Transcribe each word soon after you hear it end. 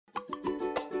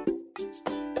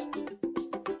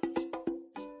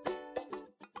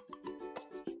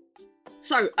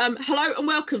Hello and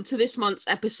welcome to this month's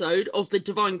episode of the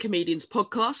Divine Comedians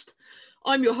podcast.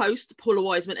 I'm your host, Paula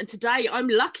Wiseman, and today I'm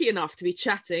lucky enough to be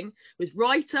chatting with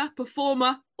writer,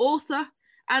 performer, author,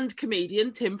 and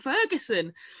comedian Tim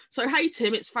Ferguson. So, hey,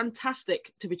 Tim, it's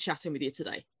fantastic to be chatting with you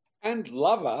today. And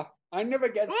lover. I never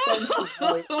get thanked.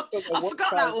 I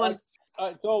forgot that one.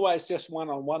 It's always just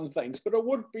one-on-one things, but it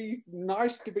would be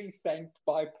nice to be thanked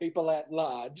by people at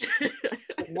large,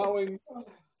 knowing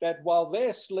that while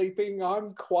they're sleeping,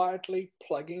 I'm quietly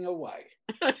plugging away.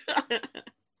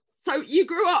 So you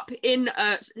grew up in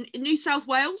New South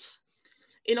Wales,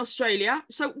 in Australia.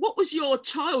 So what was your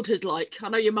childhood like? I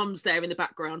know your mum's there in the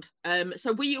background.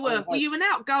 So were you an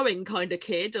outgoing kind of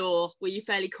kid, or were you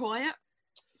fairly quiet?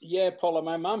 Yeah, Paula,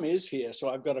 my mum is here, so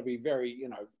I've got to be very,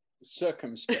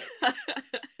 circumspect.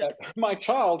 But my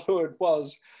childhood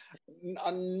was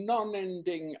a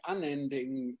unending,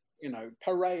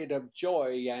 parade of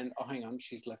joy. And oh, hang on,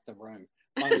 she's left the room.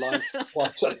 My life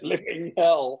was a living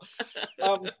hell.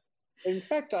 In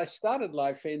fact, I started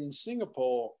life in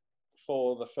Singapore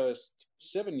for the first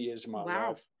 7 years of my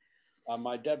life.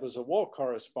 My dad was a war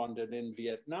correspondent in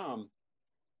Vietnam,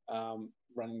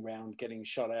 running around getting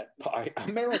shot at by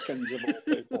Americans of all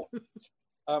people.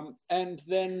 And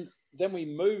then we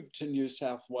moved to New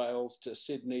South Wales, to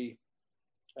Sydney,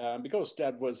 because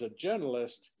Dad was a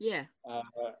journalist. Yeah.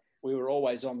 We were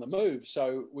always on the move,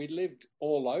 so we lived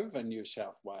all over New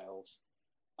South Wales,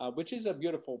 which is a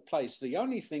beautiful place. The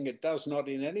only thing it does not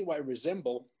in any way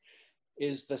resemble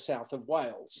is the south of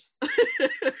Wales.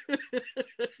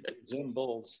 It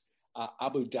resembles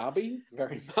Abu Dhabi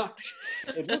very much.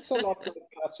 It looks a lot like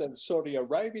parts of Saudi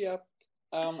Arabia,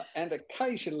 and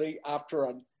occasionally, after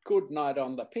a good night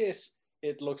on the piss,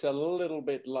 it looks a little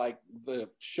bit like the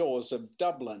shores of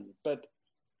Dublin. But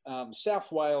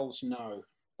South Wales, no.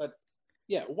 But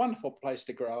yeah, wonderful place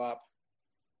to grow up.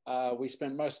 We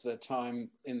spent most of the time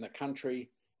in the country,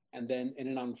 and then in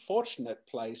an unfortunate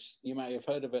place, you may have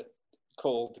heard of it,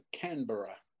 called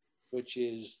Canberra, which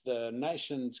is the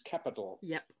nation's capital.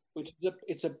 Yep. Which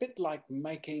it's a bit like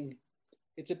making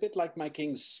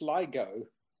Sligo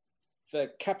the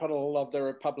capital of the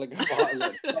Republic of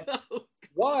Ireland.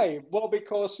 Why? Well,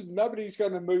 because nobody's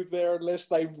going to move there unless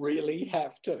they really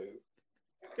have to.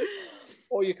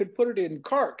 Or you could put it in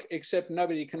Cork, except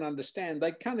nobody can understand.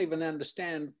 They can't even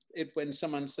understand it when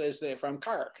someone says they're from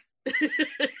Cork.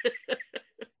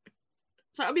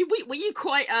 So, I mean, were you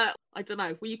quite,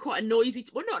 were you quite a noisy,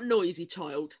 well, not a noisy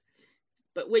child,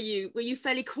 but were you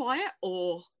fairly quiet,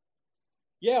 or?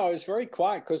 Yeah, I was very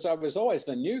quiet because I was always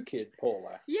the new kid,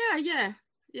 Paula. Yeah.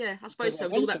 I suppose so,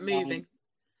 with all that moving.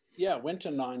 I went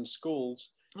to 9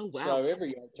 schools. Oh, wow. So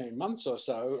every 18 months or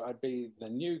so, I'd be the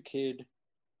new kid.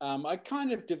 I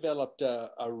kind of developed a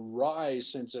wry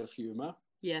sense of humor.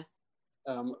 Yeah.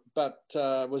 But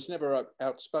was never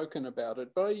outspoken about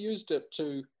it. But I used it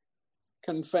to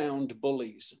confound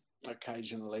bullies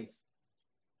occasionally.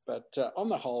 But on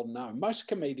the whole, no. Most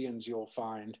comedians, you'll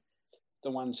find, the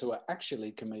ones who are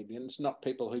actually comedians, not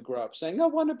people who grow up saying, I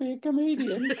want to be a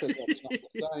comedian, because that's not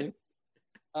the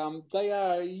same.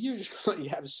 They usually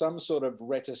have some sort of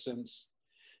reticence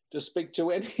to speak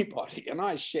to anybody, and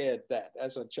I shared that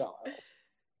as a child.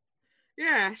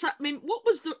 Yeah. So, I mean, what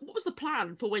was the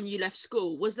plan for when you left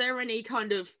school? Was there any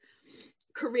kind of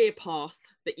career path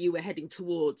that you were heading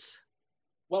towards?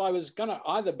 Well, I was going to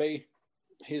either be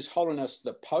His Holiness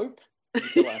the Pope,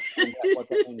 until I found out what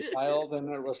that entailed, and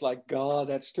it was like, God,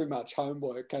 that's too much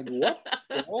homework, and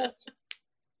what?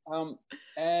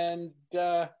 And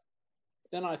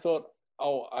then I thought,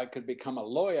 I could become a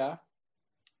lawyer,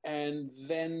 and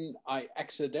then I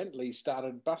accidentally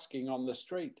started busking on the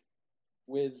street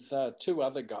with 2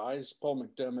 other guys, Paul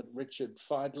McDermott, Richard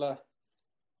Feidler,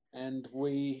 and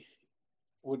we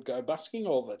would go busking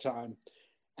all the time,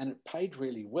 and it paid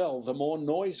really well. The more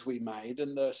noise we made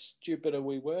and the stupider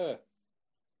we were.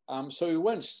 So we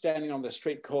weren't standing on the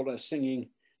street corner singing,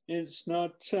 it's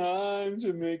not time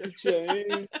to make a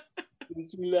change.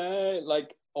 It's late,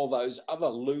 like all those other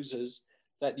losers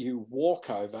that you walk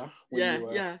over when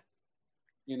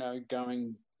you were,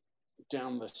 going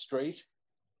down the street.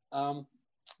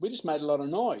 We just made a lot of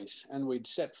noise, and we'd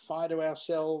set fire to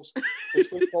ourselves,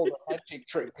 which we called a magic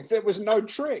trick. There was no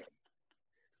trick.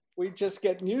 We'd just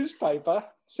get newspaper,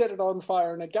 set it on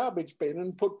fire in a garbage bin,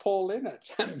 and put Paul in it.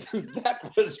 And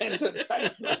that was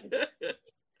entertainment.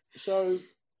 So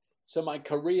my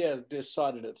career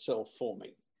decided itself for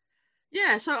me.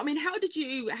 Yeah. So, I mean, how did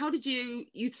you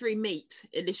 3 meet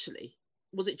initially?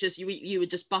 Was it just you were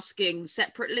just busking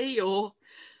separately, or?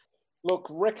 Look,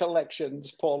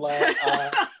 recollections, Paula.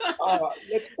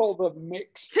 Let's call them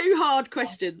mixed. 2 hard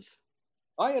questions.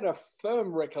 I had a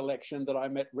firm recollection that I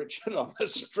met Richard on the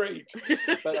street.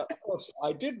 But of course,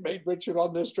 I did meet Richard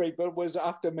on the street, but it was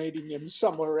after meeting him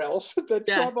somewhere else. The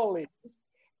trouble is,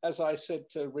 as I said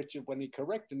to Richard when he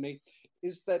corrected me,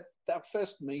 is that our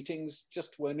first meetings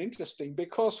just weren't interesting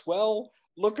because, well,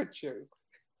 look at you.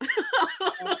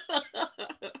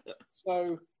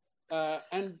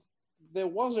 And there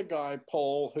was a guy,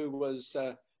 Paul, who was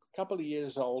a couple of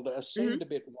years older, seemed a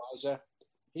bit wiser.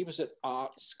 He was at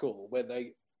art school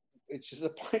it's just a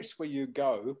place where you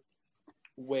go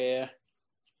where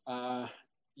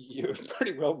you're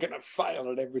pretty well going to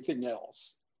fail at everything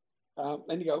else.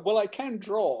 And you go, well, I can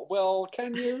draw. Well,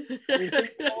 can you?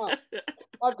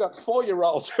 I've got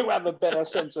 4-year-olds who have a better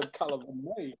sense of colour than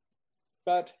me.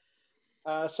 But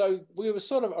so we were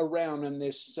sort of around in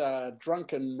this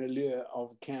drunken milieu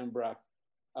of Canberra,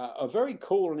 a very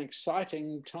cool and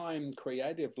exciting time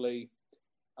creatively.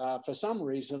 For some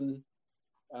reason,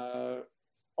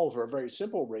 for a very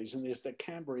simple reason, is that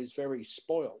Canberra is very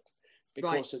spoiled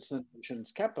because it's the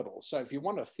nation's capital. So if you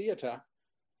want a theatre,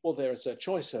 well, there's a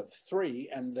choice of 3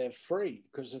 and they're free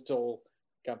because it's all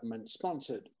government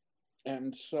sponsored.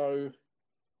 And so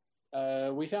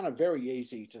we found it very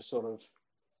easy to sort of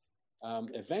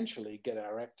eventually get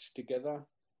our acts together.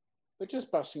 But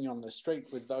just busting on the street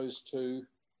with those two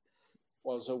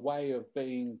was a way of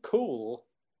being cool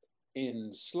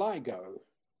in Sligo.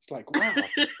 It's like, wow,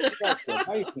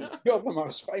 you're the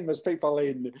most famous people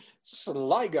in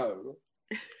Sligo.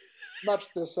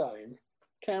 Much the same.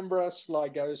 Canberra,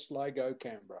 Sligo, Sligo,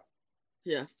 Canberra.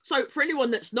 Yeah. So for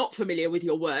anyone that's not familiar with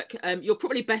your work, you're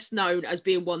probably best known as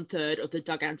being 1/3 of the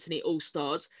Doug Anthony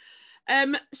Allstars.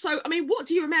 So, I mean, what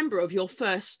do you remember of your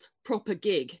first proper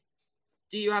gig?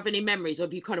 Do you have any memories, or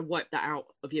have you kind of wiped that out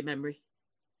of your memory?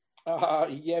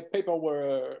 Yeah,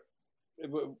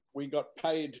 we got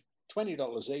paid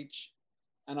 $20 each,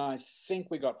 and I think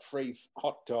we got free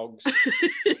hot dogs.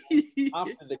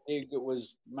 After the gig, it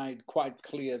was made quite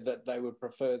clear that they would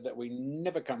prefer that we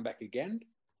never come back again,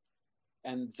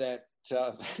 and that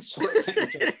sort of thing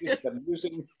just is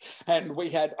amusing. And we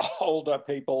had older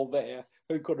people there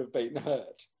who could have been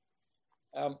hurt.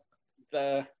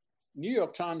 The New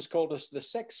York Times called us the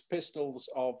Sex Pistols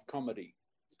of comedy.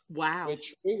 Wow.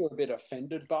 Which we were a bit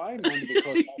offended by, mainly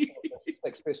because I thought the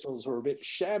Sex Pistols were a bit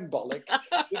shambolic,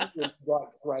 didn't really write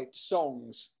great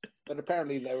songs. But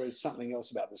apparently there was something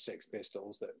else about the Sex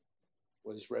Pistols that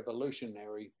was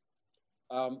revolutionary.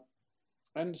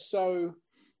 And so,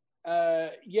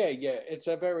 it's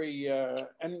a very,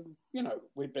 and, you know,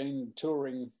 we've been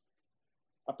touring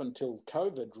up until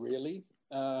COVID, really,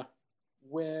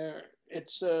 where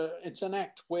it's an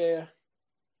act where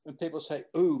when people say,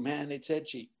 ooh, man, it's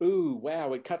edgy. Ooh,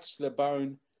 wow, it cuts to the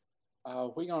bone.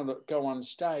 We're going to go on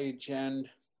stage and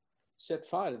set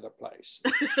fire to the place.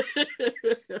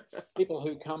 People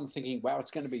who come thinking, wow, it's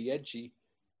going to be edgy,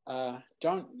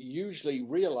 don't usually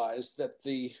realize that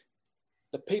the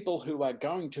people who are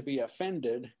going to be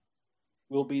offended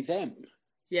will be them.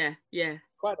 Yeah, yeah.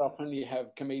 Quite often you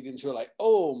have comedians who are like,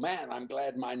 oh, man, I'm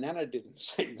glad my nana didn't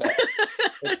see that.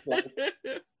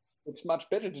 It's much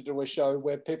better to do a show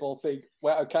where people think,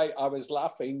 well, okay, I was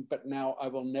laughing, but now I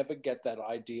will never get that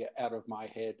idea out of my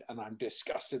head and I'm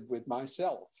disgusted with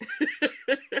myself.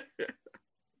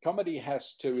 Comedy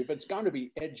has to, if it's going to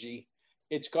be edgy,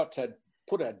 it's got to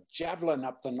put a javelin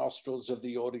up the nostrils of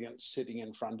the audience sitting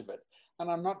in front of it. And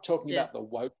I'm not talking about the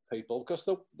woke people, because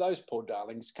those poor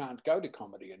darlings can't go to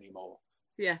comedy anymore.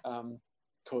 Yeah.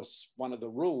 Because one of the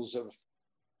rules of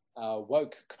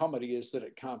woke comedy is that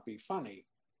it can't be funny.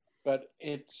 But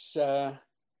it's,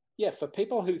 for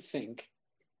people who think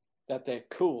that they're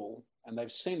cool and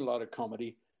they've seen a lot of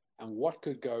comedy and what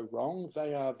could go wrong,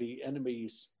 they are the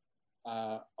enemies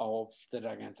of the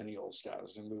Doug Anthony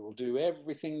Allstars. And we will do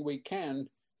everything we can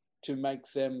to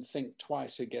make them think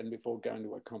twice again before going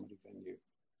to a comedy venue.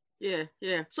 Yeah,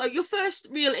 yeah. So your first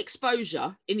real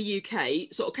exposure in the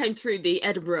UK sort of came through the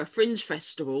Edinburgh Fringe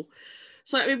Festival.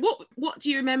 So, I mean, what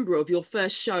do you remember of your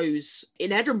first shows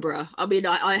in Edinburgh? I mean,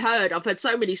 I've heard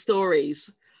so many stories,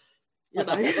 you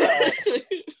know.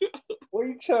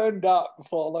 We turned up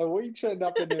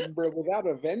in Edinburgh without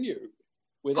a venue.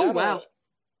 We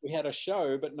had a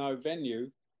show, but no venue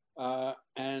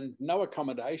and no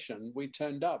accommodation. We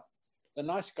turned up. The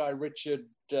nice guy, Richard,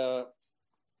 at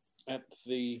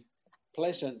the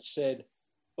Pleasant said,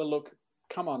 well, look,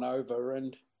 come on over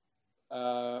and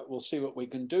we'll see what we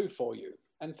can do for you.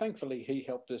 And thankfully, he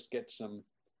helped us get some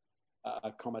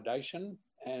accommodation.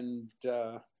 And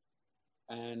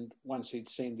once he'd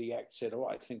seen the act, said, "Oh,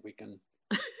 I think we can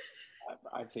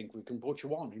put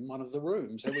you on in one of the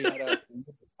rooms." And we had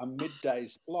a midday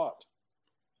slot.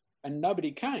 And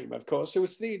nobody came, of course.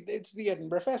 It's the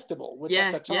Edinburgh Festival, which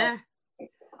at the time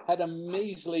had a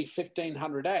measly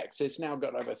 1,500 acts. It's now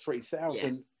got over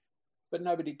 3,000, but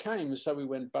nobody came. So we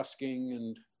went busking,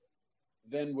 and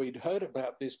then we'd heard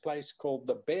about this place called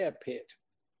the Bear Pit.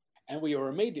 And we were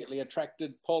immediately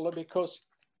attracted, Paula, because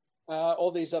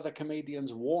all these other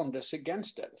comedians warned us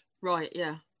against it. Right,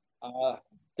 yeah.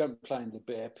 Don't play in the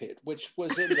Bear Pit, which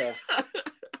was in the,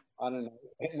 I don't know,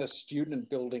 in a student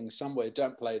building somewhere.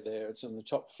 Don't play there. It's on the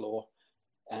top floor.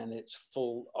 And it's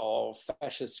full of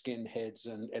fascist skinheads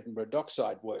and Edinburgh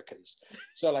dockside workers.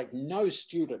 So like no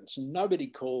students, nobody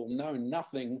cool, no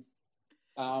nothing.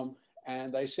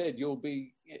 And they said, you'll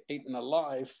be eaten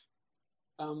alive.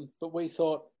 But we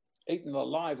thought, eaten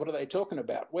alive, what are they talking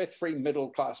about? We're 3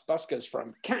 middle-class buskers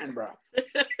from Canberra.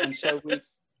 And so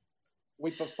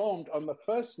we performed, on the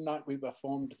first night we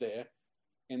performed there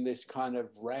in this kind of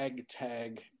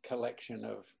ragtag collection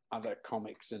of other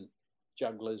comics and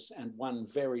jugglers and one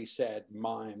very sad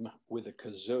mime with a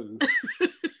kazoo.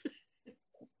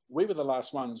 We were the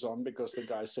last ones on because the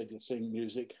guy said, you've seen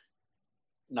music.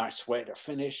 Nice way to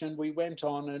finish. And we went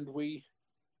on, and we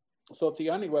thought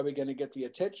the only way we're going to get the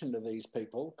attention of these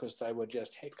people, because they were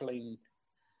just heckling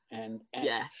and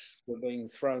acts were being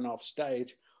thrown off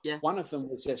stage. Yeah. One of them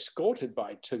was escorted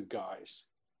by 2 guys.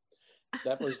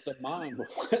 That was the mime,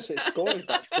 was escorted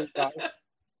by 2 guys.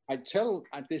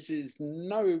 This is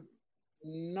I'm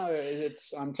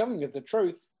telling you the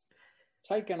truth,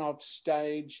 taken off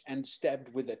stage and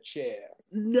stabbed with a chair.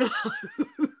 No.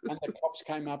 And the cops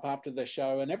came up after the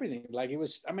show and everything. Like, it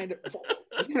was, I mean,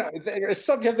 you know, there is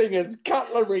such a thing as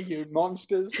cutlery, you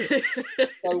monsters.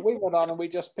 So we went on and we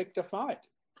just picked a fight.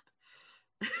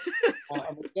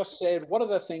 And we just said, what are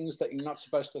the things that you're not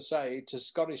supposed to say to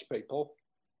Scottish people?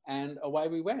 And away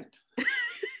we went.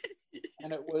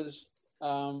 And it was,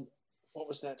 what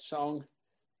was that song?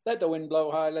 Let the wind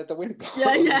blow high, let the wind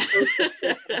blow. Yeah.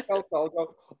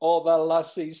 All the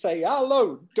lassies say,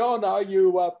 hello, Don, are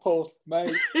you a puff,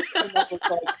 mate? And I was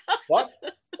like, what?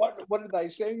 What did they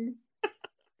sing?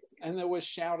 And there was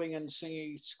shouting and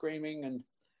singing, screaming. And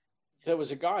there was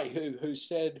a guy who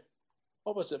said,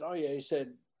 what was it? Oh, yeah, he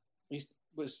said, he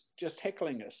was just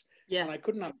heckling us. Yeah. And I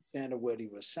couldn't understand a word he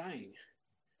was saying.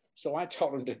 So I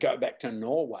told him to go back to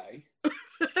Norway.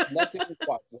 And that didn't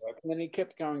quite work. And then he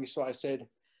kept going. So I said,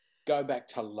 go back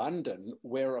to London,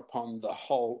 whereupon the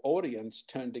whole audience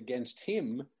turned against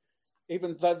him,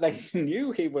 even though they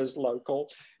knew he was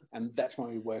local. And that's when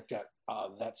we worked out,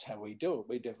 that's how we do it.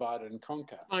 We divide and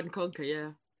conquer. Divide and conquer,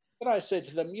 yeah. But I said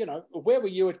to them, you know, where were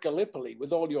you at Gallipoli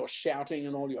with all your shouting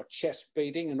and all your chest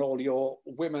beating and all your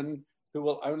women who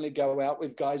will only go out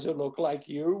with guys who look like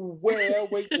you? Where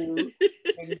were you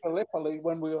in Gallipoli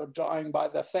when we were dying by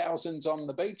the thousands on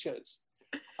the beaches?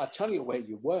 I tell you where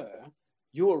you were.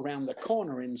 You were around the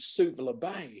corner in Suvla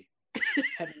Bay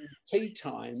having tea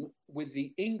time with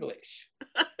the English.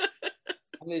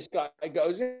 And this guy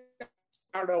goes,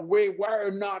 we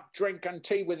were not drinking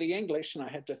tea with the English. And I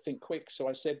had to think quick. So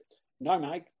I said, no,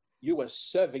 mate, you were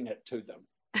serving it to them.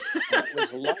 And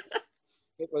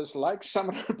it was like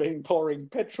someone had been pouring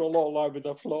petrol all over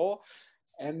the floor.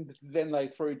 And then they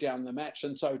threw down the match.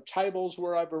 And so tables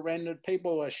were overrendered.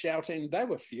 People were shouting. They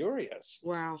were furious.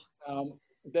 Wow.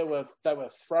 They were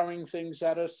throwing things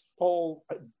at us. Paul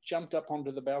jumped up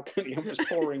onto the balcony and was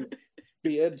pouring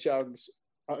beer jugs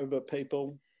over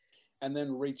people. And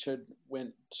then Richard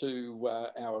went to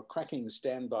our cracking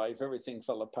standby if everything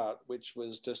fell apart, which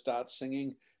was to start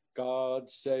singing, God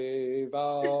save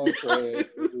our great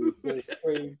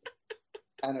Queen.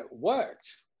 And it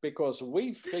worked because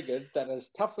we figured that as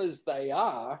tough as they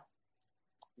are,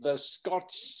 the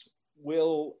Scots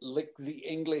will lick the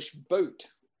English boot.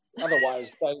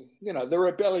 Otherwise, the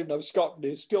rebellion of Scotland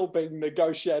is still being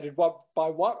negotiated by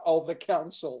what? Oh, the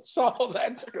council. So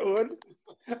that's good.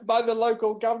 By the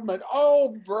local government.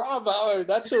 Oh, bravo.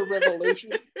 That's a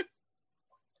revolution.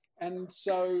 And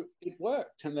so it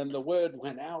worked. And then the word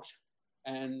went out.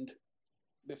 And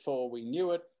before we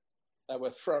knew it, they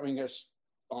were throwing us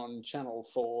on Channel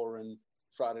 4 and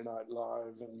Friday Night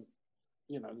Live. And,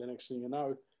 the next thing you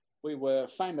know, we were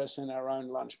famous in our own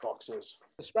lunchboxes.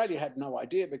 Australia had no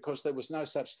idea because there was no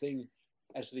such thing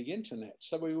as the internet.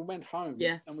 So we went home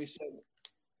and we said,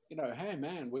 hey,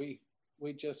 man, we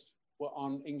just were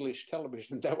on English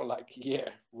television. They were like, yeah,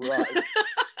 right.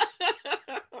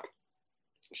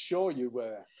 Sure you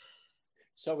were.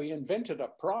 So we invented a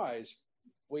prize.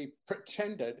 We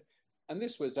pretended, and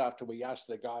this was after we asked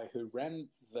the guy who ran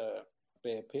the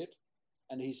Bear Pit,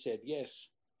 and he said yes.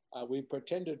 We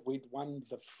pretended we'd won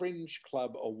the Fringe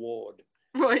Club Award.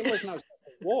 Right. There was no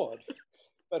award.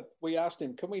 But we asked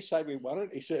him, can we say we won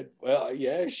it? He said, well,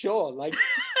 yeah, sure. Like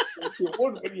you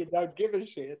would when you don't give a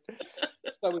shit.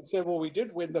 So we said, well, we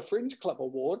did win the Fringe Club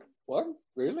Award. What?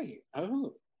 Really?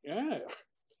 Oh, yeah.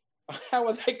 How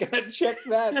are they going to check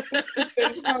that?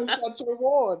 There's no such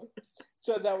award.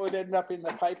 So that would end up in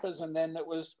the papers, and then it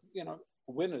was,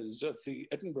 winners of the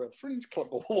Edinburgh Fringe Club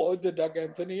Award, the Doug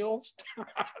Anthony Allstars.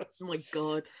 Oh my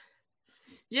God.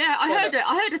 Yeah,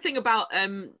 I heard a thing about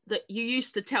that you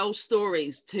used to tell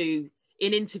stories in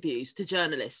interviews to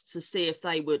journalists to see if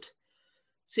they would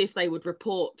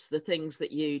report the things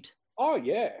that you'd. Oh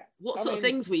yeah. What sort of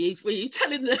things were you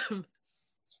telling them?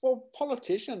 Well,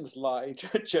 politicians lie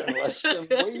to journalists. And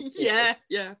yeah.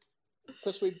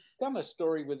 Because we'd done a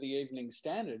story with the Evening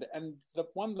Standard, and the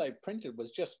one they printed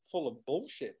was just full of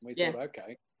bullshit. We thought,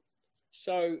 okay.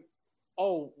 So,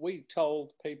 we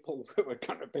told people we were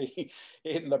going to be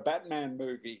in the Batman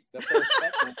movie, the first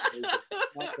Batman movie,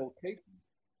 Michael Keaton.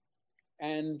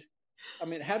 And, I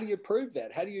mean, how do you prove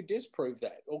that? How do you disprove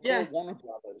that? Or call Warner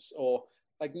Brothers? Or,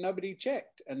 like, nobody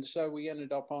checked. And so we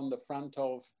ended up on the front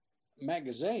of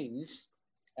magazines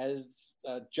as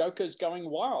Jokers Going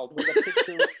Wild with a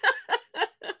picture of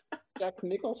Jack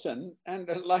Nicholson. And,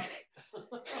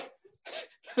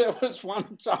 there was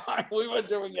one time we were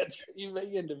doing a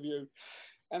TV interview,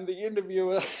 and the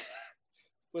interviewer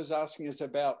was asking us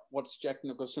about what's Jack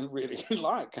Nicholson really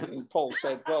like. And Paul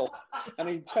said, well, and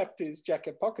he tapped his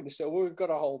jacket pocket. He said, well, we've got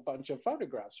a whole bunch of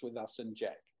photographs with us and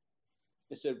Jack.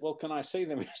 He said, well, can I see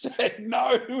them? He said,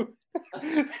 no,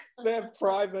 they're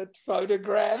private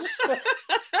photographs.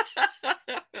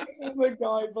 And the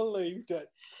guy believed it.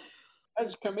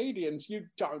 As comedians, you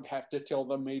don't have to tell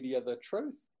the media the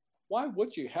truth. Why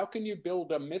would you? How can you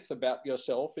build a myth about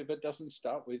yourself if it doesn't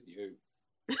start with you?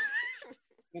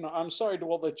 I'm sorry to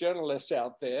all the journalists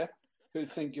out there who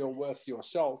think you're worth your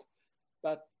salt,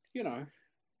 but,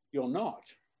 you're not.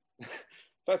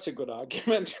 That's a good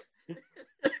argument.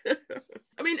 I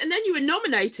mean, and then you were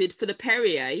nominated for the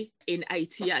Perrier in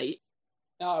 '88.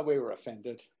 No, we were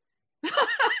offended.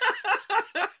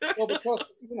 Well, because,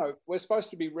 we're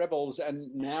supposed to be rebels,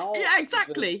 and now... Yeah,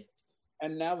 exactly.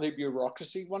 And now the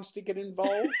bureaucracy wants to get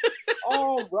involved.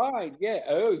 Oh, right. Yeah.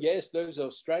 Oh, yes, those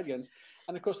Australians.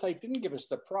 And of course, they didn't give us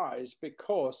the prize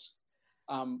because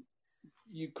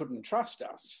you couldn't trust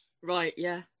us. Right.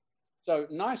 Yeah. So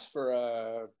nice for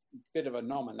a bit of a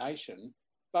nomination,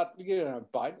 but,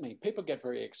 bite me. People get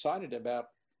very excited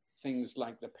about things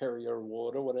like the Perrier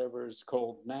Award or whatever it's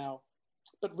called now.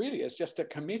 But really, it's just a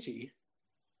committee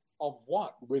of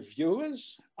what?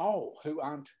 Reviewers? Oh, who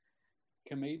aren't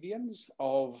comedians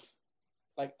are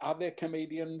there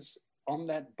comedians on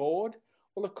that board?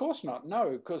 Well, of course not.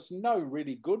 No, because no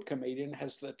really good comedian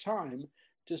has the time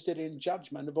to sit in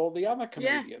judgment of all the other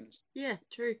comedians. Yeah,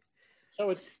 true.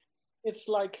 So it's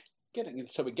like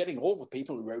we're getting all the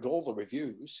people who wrote all the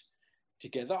reviews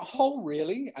together. Oh,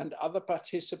 really? And other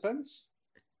participants,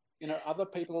 other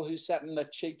people who sat in the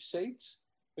cheap seats,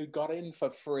 who got in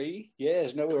for free.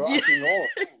 Yes, no, we're asking all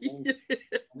of them.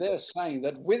 They're saying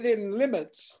that within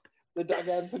limits, the Doug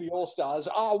Anthony All-Stars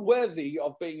are worthy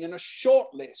of being in a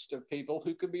short list of people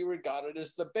who could be regarded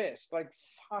as the best. Like,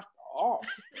 fuck off.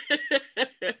 So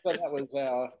that was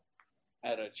our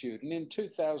attitude. And in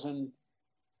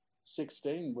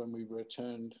 2016, when we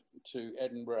returned to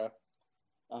Edinburgh,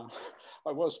 I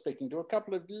was speaking to a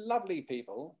couple of lovely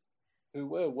people who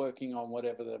were working on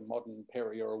whatever the modern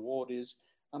Perrier Award is.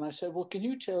 And I said, well, can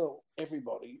you tell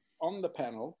everybody on the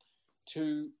panel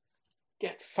to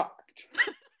get fucked?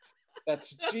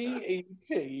 That's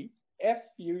GETFUCKED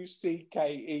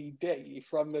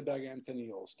from the Doug Anthony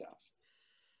All-Stars.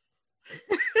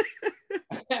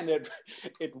 And it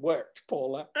worked,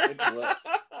 Paula. It worked.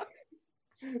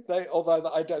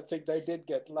 Although I don't think they did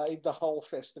get laid the whole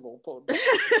festival.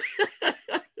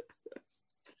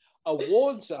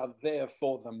 Awards are there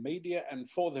for the media and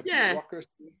for the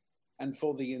bureaucracy and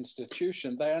for the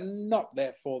institution. They are not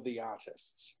there for the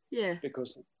artists. Yeah.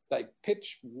 Because they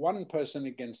pitch one person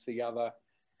against the other,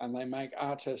 and they make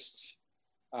artists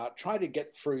try to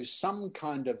get through some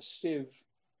kind of sieve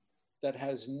that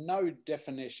has no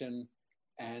definition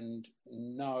and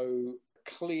no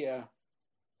clear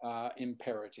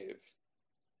imperative.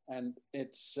 And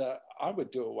it's, I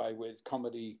would do away with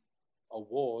comedy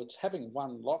awards, having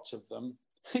won lots of them,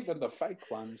 even the fake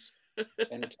ones,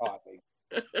 entirely.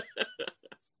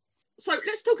 So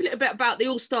let's talk a little bit about the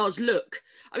All-Stars look.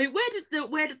 I mean,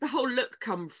 where did the whole look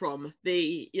come from?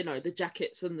 The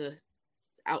jackets and the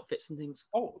outfits and things.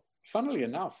 Oh, funnily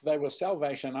enough, they were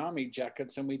Salvation Army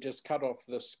jackets, and we just cut off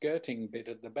the skirting bit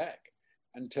at the back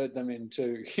and turned them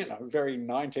into, very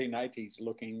 1980s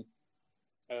looking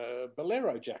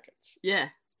bolero jackets. Yeah,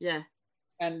 yeah.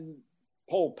 And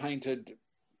Paul painted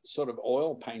sort of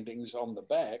oil paintings on the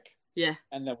back. Yeah.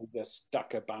 And then we just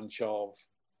stuck a bunch of,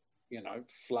 you know,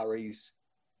 flurries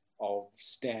of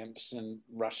stamps and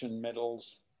Russian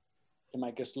medals to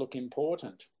make us look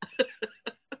important.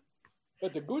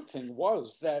 But the good thing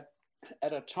was that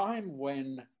at a time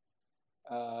when,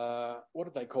 what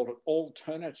do they call it?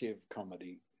 Alternative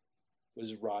comedy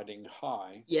was riding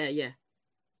high. Yeah, yeah.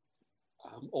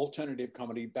 Alternative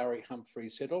comedy, Barry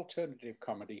Humphries said, alternative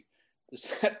comedy, does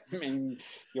that mean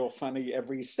you're funny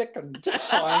every second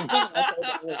time?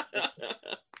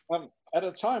 At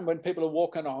a time when people are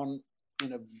walking on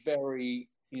in a very,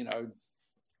 you know,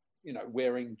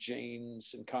 wearing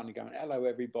jeans and kind of going, hello,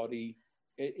 everybody,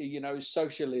 you know,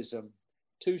 socialism.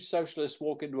 Two socialists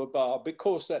walk into a bar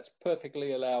because that's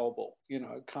perfectly allowable, you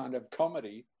know, kind of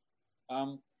comedy,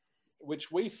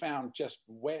 which we found just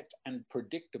wet and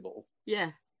predictable.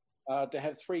 Yeah. To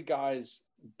have three guys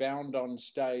bound on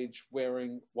stage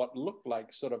wearing what looked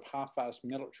like sort of half-assed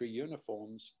military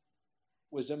uniforms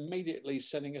was immediately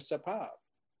setting us apart.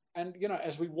 And, you know,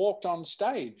 as we walked on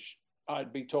stage,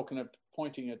 I'd be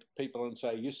pointing at people and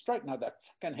say, you straighten out that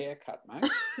fucking haircut, mate.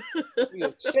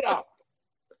 You sit up.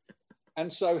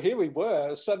 And so here we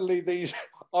were, suddenly these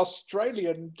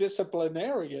Australian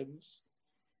disciplinarians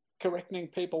correcting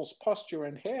people's posture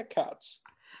and haircuts,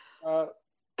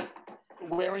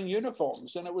 wearing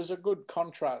uniforms. And it was a good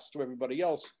contrast to everybody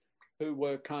else who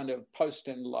were kind of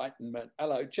post-enlightenment.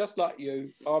 Hello, just like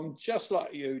you. I'm just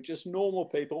like you, just normal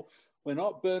people. We're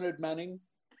not Bernard Manning.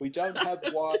 We don't have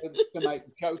wives to make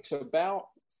jokes about.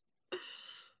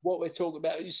 What we're talking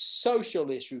about is social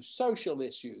issues.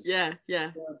 Yeah,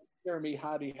 yeah. Jeremy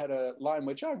Hardy had a line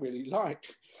which I really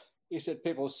liked. He said,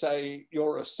 people say,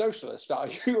 you're a socialist, are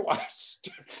you?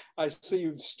 I see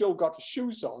you've still got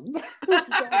shoes on.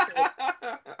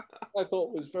 I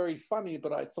thought was very funny,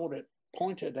 but I thought it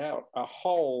pointed out a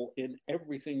hole in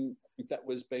everything that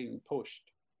was being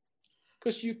pushed.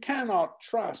 Because you cannot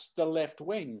trust the left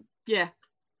wing. Yeah.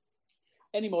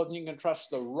 Any more than you can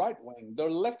trust the right wing. The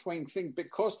left wing think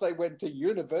because they went to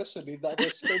university, they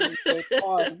were spending their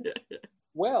time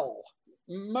well.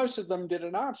 Most of them did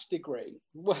an arts degree.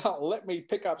 Well, let me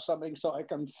pick up something so I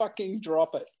can fucking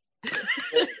drop it.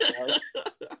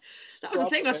 That was the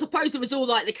thing. I suppose it was all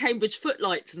like the Cambridge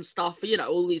footlights and stuff, you know,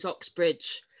 all these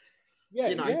Oxbridge,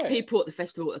 people at the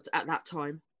festival at that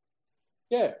time.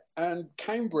 Yeah, and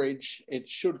Cambridge, it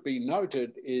should be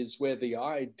noted, is where the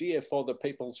idea for the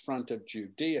People's Front of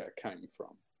Judea came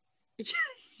from.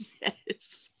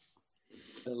 Yes.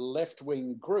 The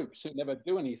left-wing groups who never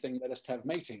do anything, they just have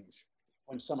meetings.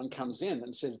 When someone comes in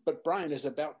and says, but Brian is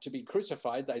about to be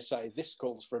crucified, they say, this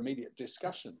calls for immediate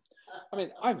discussion. I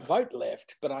mean, I vote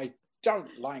left, but I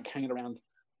don't like hanging around,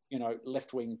 you know,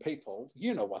 left-wing people.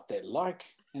 You know what they're like.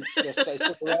 It's just they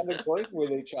sit around agreeing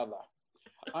with each other.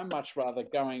 I'm much rather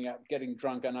going out, getting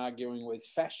drunk and arguing with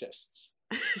fascists.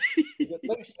 At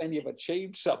least then you've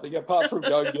achieved something apart from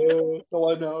going, yes,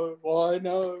 oh, I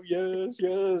know, yes,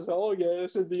 oh,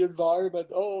 yes, in the environment,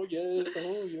 oh, yes,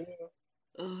 oh, yeah.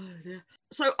 Oh, yeah.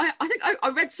 So I think I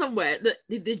read somewhere that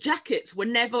the jackets were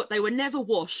never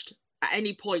washed at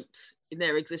any point in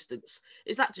their existence.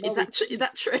 Is that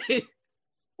true?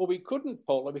 Well, we couldn't,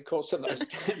 Paula, because of those.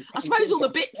 I suppose all the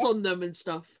bits on them and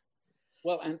stuff.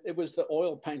 Well, and it was the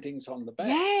oil paintings on the back.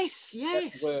 Yes.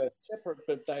 That were separate,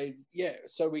 but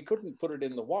so we couldn't put it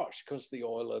in the wash because the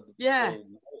oil had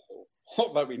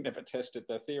although we never tested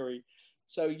the theory.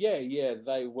 So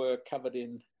they were covered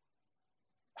in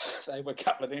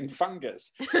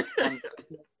fungus. And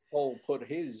Paul put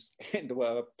his into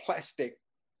a plastic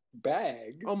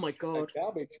bag. Oh my God. A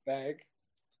garbage bag.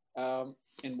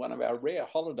 In one of our rare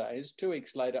holidays. 2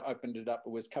 weeks later, opened it up.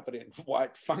 It was covered in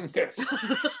white fungus.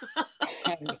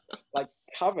 And like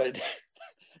covered,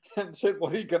 and said,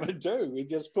 what are you going to do? He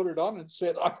just put it on and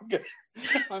said,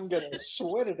 I'm going to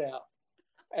sweat it out.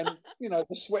 And, you know,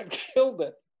 the sweat killed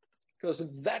it because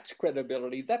that's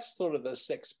credibility. That's sort of the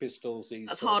Sex Pistols.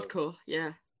 That's hardcore,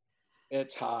 yeah.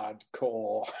 It's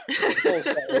hardcore. It's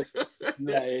also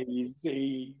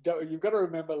lazy. You've got to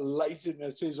remember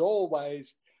laziness is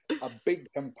always a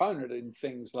big component in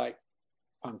things like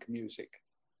punk music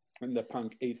and the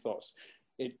punk ethos.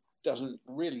 It doesn't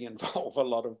really involve a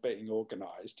lot of being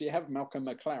organised. You have Malcolm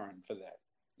McLaren for that.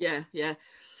 Yeah.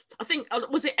 I think,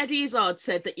 was it Eddie Izzard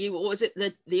said that the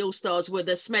Allstars were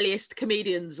the smelliest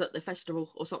comedians at the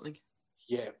festival or something?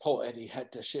 Yeah, poor Eddie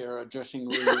had to share a dressing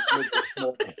room with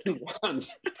more than one.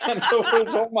 And it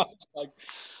was almost like,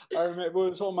 I remember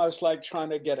it was almost like trying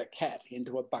to get a cat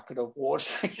into a bucket of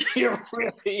water. You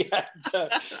really had to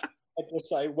had to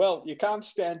say, well, you can't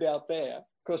stand out there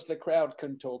because the crowd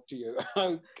can talk to you.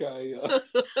 Okay.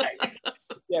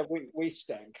 Yeah, we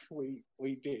stank. We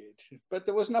did. But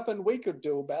there was nothing we could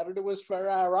do about it. It was for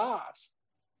our art.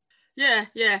 Yeah.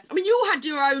 I mean, you all had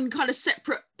your own kind of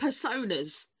separate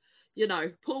personas. You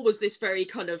know, Paul was this very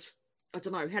kind of, I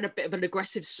don't know, had a bit of an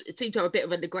aggressive, it seemed to have a bit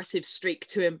of an aggressive streak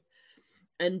to him.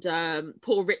 And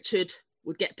poor Richard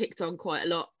would get picked on quite a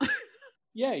lot.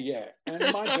 Yeah. And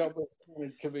my job was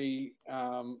to be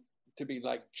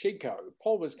like Chico.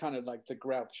 Paul was kind of like the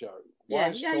Groucho.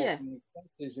 Wise talking,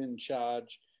 is in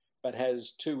charge, but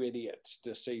has two idiots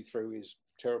to see through his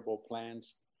terrible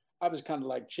plans. I was kind of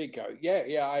like Chico.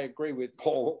 Yeah, I agree with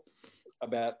Paul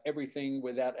about everything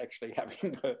without actually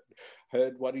having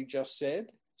heard what he just said.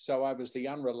 So I was the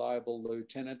unreliable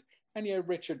lieutenant. And yeah,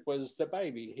 Richard was the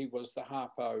baby. He was the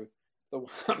harpo, the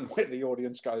one where the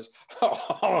audience goes,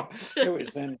 oh, who is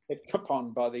then picked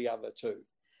upon by the other two.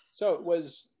 So it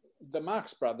was the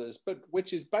Marx Brothers, but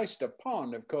which is based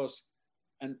upon, of course,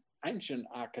 an ancient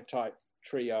archetype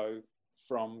trio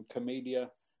from Commedia,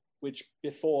 which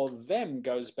before them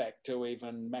goes back to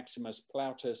even Maximus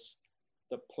Plautus,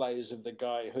 the plays of the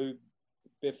guy who,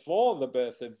 before the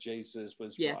birth of Jesus,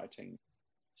 was writing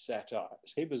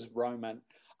satires. He was Roman,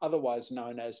 otherwise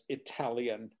known as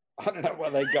Italian. I don't know why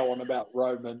they go on about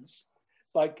Romans.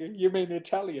 Like, you mean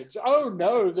Italians? Oh,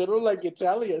 no, they're all like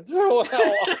Italians. Well,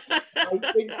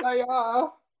 I think they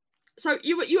are. So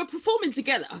you were performing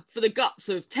together for the guts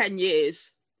of 10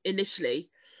 years initially.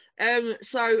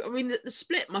 So, I mean, the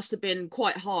split must have been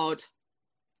quite hard,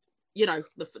 you know,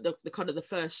 the kind of the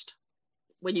first,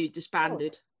 when you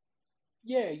disbanded.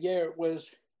 Yeah, it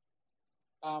was.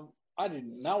 I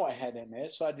didn't know I had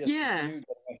MS. I just knew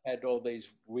that I had all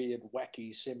these weird,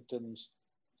 wacky symptoms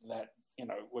that, you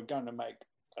know, were going to make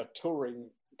a touring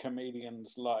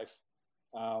comedian's life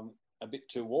a bit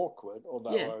too awkward,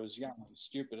 although I was young and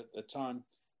stupid at the time.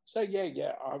 So,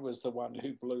 I was the one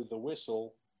who blew the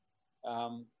whistle.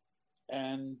 I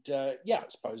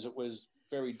suppose it was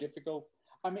very difficult.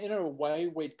 I mean, in a way,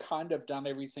 we'd kind of done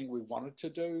everything we wanted to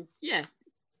do. Yeah.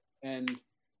 And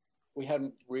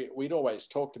we'd always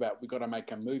talked about, we got to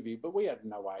make a movie, but we had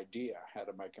no idea how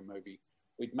to make a movie.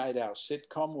 We'd made our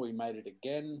sitcom, we made it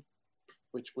again,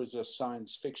 which was a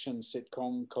science fiction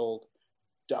sitcom called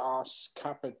Das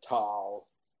Kapital,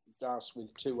 Das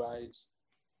with two A's,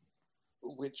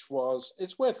 which was,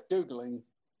 it's worth Googling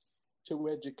to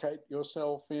educate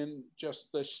yourself in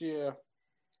just the sheer,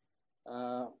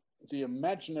 the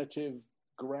imaginative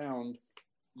ground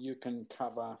you can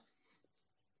cover.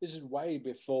 This is way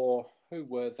before, who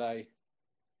were they?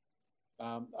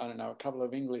 I don't know, a couple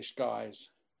of English guys.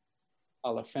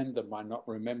 I'll offend them by not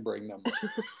remembering them.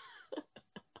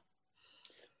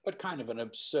 But kind of an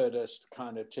absurdist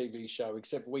kind of TV show,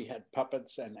 except we had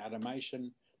puppets and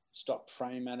animation, stop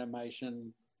frame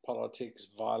animation, politics,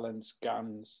 violence,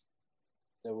 guns.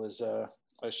 There was a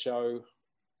show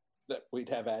that we'd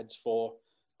have ads for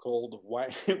called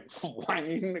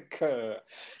Wayne Kerr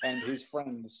and his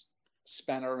friends,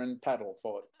 Spanner and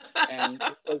Paddlefoot. And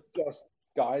it was just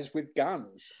guys with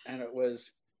guns. And it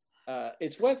was,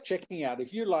 it's worth checking out.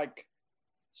 If you like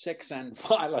sex and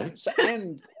violence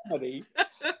and comedy,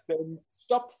 then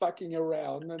stop fucking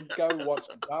around and go watch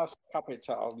Das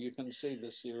Kapital. You can see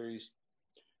the series.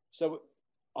 So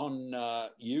on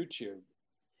YouTube.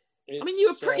 I mean, you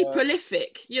were pretty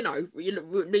prolific, you know,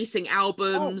 releasing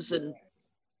albums and.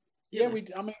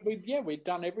 We'd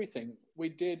done everything.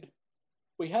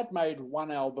 We had made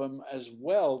one album as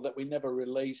well that we never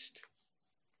released,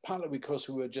 partly because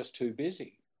we were just too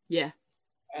busy. Yeah.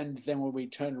 And then when we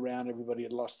turned around, everybody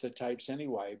had lost the tapes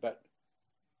anyway. But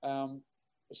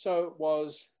so it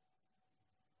was,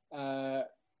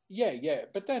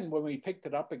 But then when we picked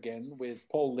it up again with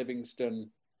Paul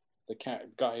Livingston, the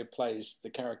guy who plays the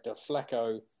character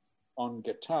Flacco on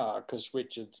guitar, because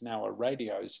Richard's now a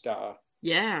radio star.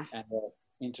 Yeah. And an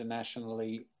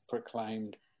internationally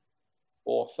proclaimed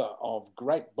author of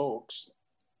great books,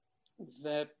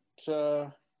 that,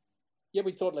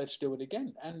 we thought, let's do it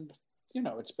again. And, you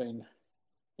know,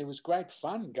 it was great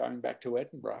fun going back to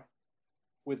Edinburgh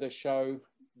with a show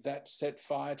that set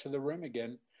fire to the room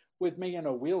again with me in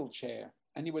a wheelchair.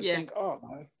 And you would think, oh,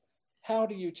 no, how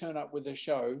do you turn up with a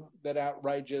show that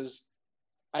outrages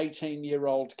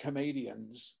 18-year-old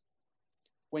comedians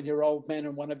when you're old men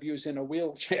and one of you's in a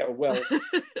wheelchair? Well,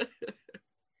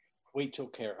 we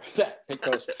took care of that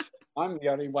because I'm the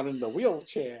only one in the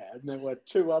wheelchair and there were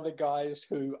two other guys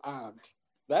who aren't.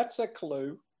 That's a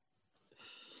clue.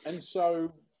 And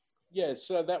so,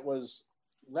 so that was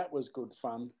good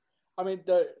fun. I mean,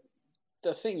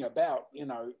 the thing about, you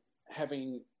know,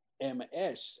 having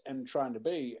MS and trying to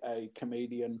be a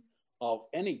comedian of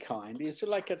any kind is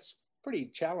like, it's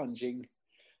pretty challenging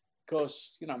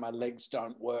because, you know, my legs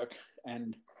don't work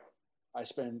and I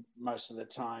spend most of the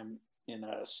time in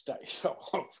a state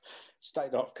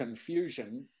of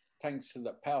confusion thanks to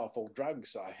the powerful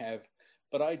drugs I have.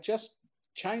 But I just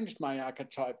changed my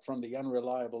archetype from the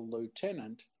unreliable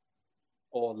lieutenant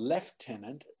or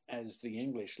lieutenant, as the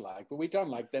English like, but we don't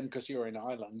like them because you're in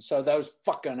Ireland. So those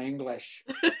fucking English,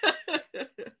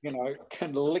 you know,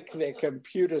 can lick their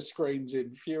computer screens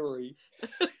in fury.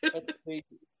 But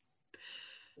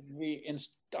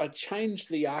I changed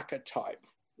the archetype,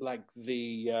 like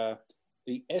the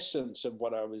essence of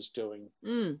what I was doing,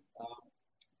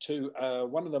 to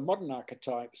one of the modern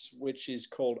archetypes, which is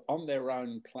called On Their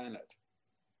Own Planet.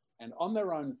 And On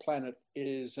Their Own Planet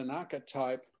is an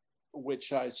archetype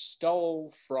which I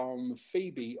stole from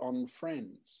Phoebe on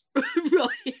Friends.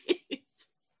 Right.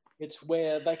 It's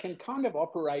where they can kind of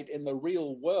operate in the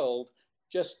real world,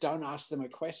 just don't ask them a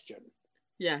question.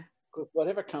 Yeah. Because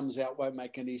whatever comes out won't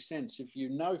make any sense. If you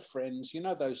know Friends, you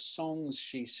know those songs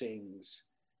she sings,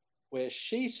 where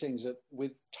she sings it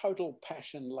with total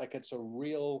passion, like it's a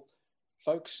real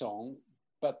folk song,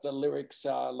 but the lyrics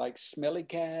are like, smelly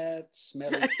cat,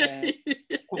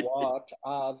 what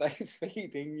are they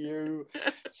feeding you?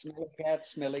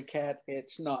 Smelly cat,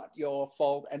 it's not your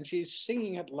fault. And she's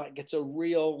singing it like it's a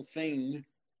real thing,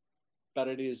 but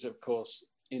it is, of course,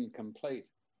 incomplete.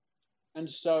 And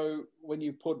so when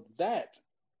you put that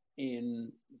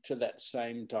into that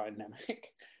same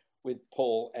dynamic with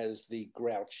Paul as the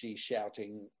grouchy,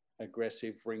 shouting,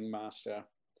 aggressive ringmaster,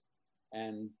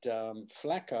 and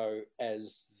Flacco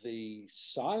as the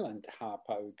silent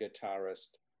harpo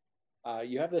guitarist,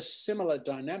 you have a similar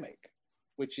dynamic,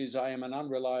 which is I am an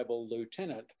unreliable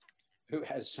lieutenant who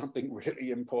has something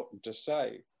really important to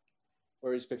say.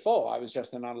 Whereas before I was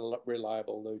just an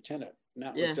unreliable lieutenant.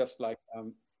 Now it was just like,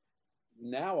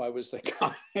 now I was the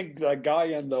guy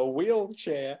in the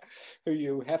wheelchair who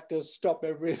you have to stop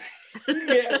everything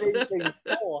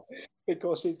for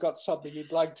because he's got something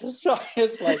he'd like to say.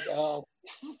 It's like, oh,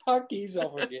 fuck, he's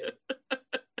off again.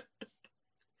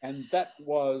 And that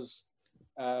was,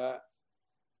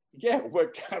 it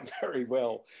worked out very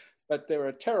well. But there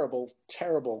are terrible,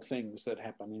 terrible things that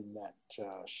happen in that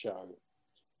show.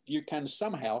 You can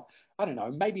somehow, I don't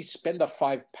know, maybe spend the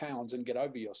 £5 and get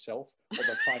over yourself, or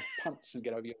the 5 punts and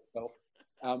get over yourself,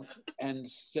 and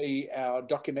see our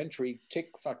documentary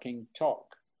Tick Fucking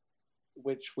Tock,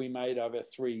 which we made over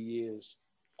 3 years,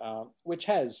 which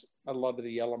has a lot of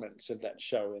the elements of that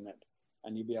show in it.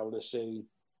 And you'll be able to see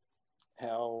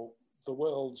how the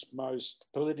world's most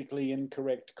politically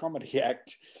incorrect comedy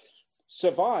act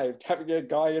survived having a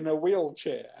guy in a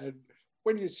wheelchair. And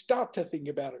when you start to think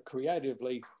about it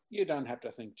creatively, you don't have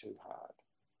to think too hard.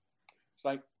 It's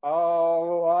like,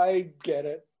 oh, I get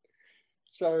it.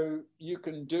 So you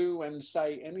can do and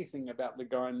say anything about the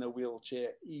guy in the wheelchair.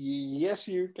 Yes,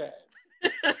 you can.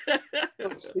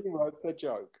 He wrote the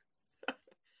joke.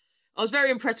 I was very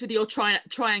impressed with your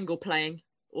triangle playing,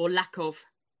 or lack of.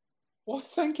 Well,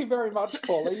 thank you very much,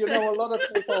 Paula. You know, a lot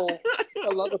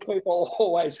of people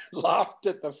always laughed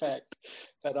at the fact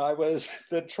that I was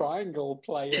the triangle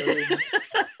player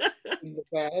in the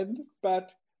band,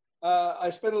 but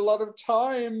I spent a lot of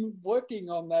time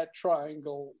working on that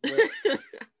triangle.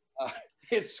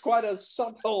 It's quite a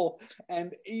subtle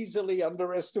and easily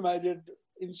underestimated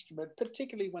instrument,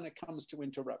 particularly when it comes to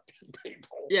interrupting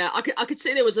people. Yeah, I could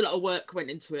see there was a lot of work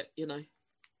went into it, you know.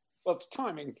 Well, it's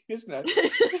timing, isn't it?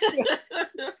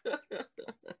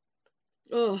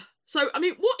 Oh, so I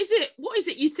mean, what is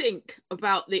it you think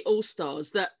about the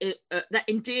Allstars that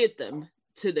endeared them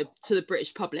to the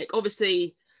British public?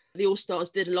 Obviously, the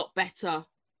Allstars did a lot better,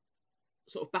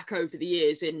 sort of back over the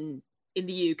years in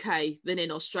the UK than in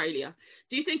Australia.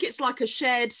 Do you think it's like a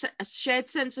shared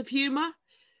sense of humour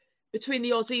between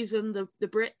the Aussies and the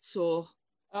Brits, or?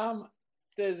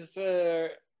 There's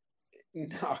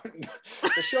no.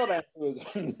 The short answer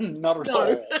is not at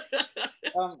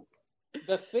all.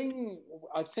 The thing,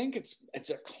 I think it's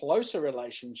a closer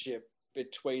relationship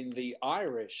between the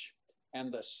Irish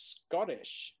and the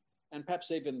Scottish, and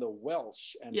perhaps even the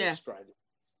Welsh and Australia,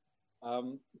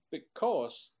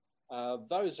 because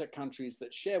those are countries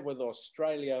that share with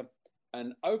Australia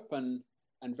an open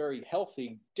and very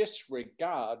healthy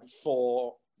disregard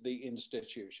for the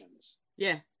institutions.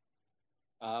 Yeah.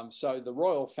 So the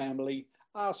royal family,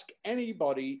 ask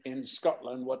anybody in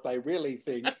Scotland what they really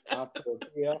think after a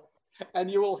beer, and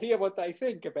you will hear what they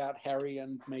think about Harry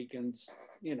and Meghan's,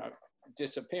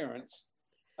 disappearance.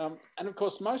 And of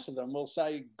course, most of them will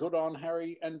say, good on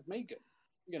Harry and Meghan,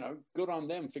 good on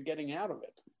them for getting out of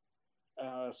it.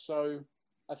 So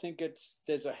I think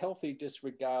there's a healthy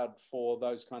disregard for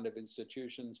those kind of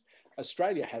institutions.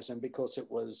 Australia hasn't, because it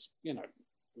was,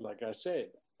 like I said,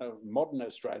 modern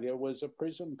Australia was a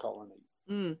prison colony.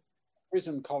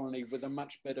 Prison colony with a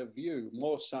much better view,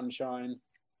 more sunshine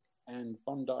and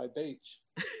Bondi Beach.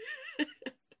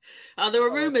 There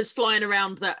were rumours flying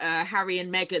around that Harry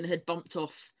and Meghan had bumped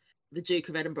off the Duke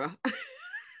of Edinburgh.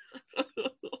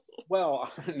 Well,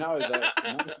 I know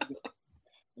that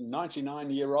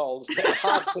 99-year-olds, their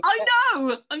hearts are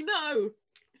I know.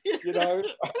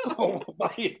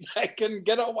 They can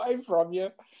get away from you.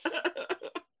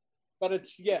 But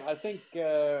I think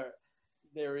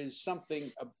there is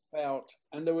something about,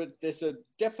 and there's a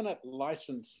definite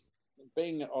license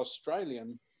being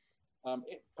Australian,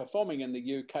 performing in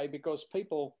the UK, because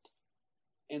people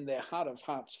in their heart of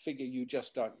hearts figure you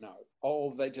just don't know.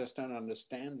 Oh, they just don't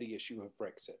understand the issue of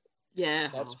Brexit. Yeah.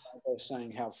 That's why they're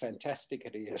saying how fantastic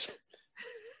it is.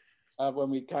 When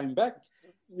we came back,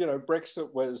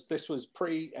 Brexit was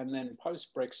pre and then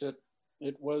post-Brexit.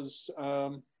 It was,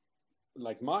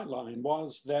 like my line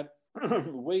was that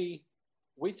we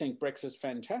think Brexit's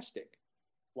fantastic.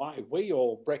 Why? We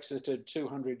all Brexited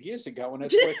 200 years ago and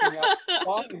it's working out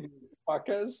fine,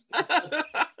 fuckers.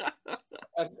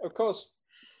 And of course,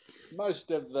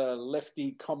 most of the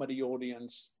lefty comedy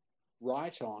audience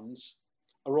write-ons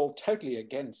are all totally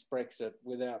against Brexit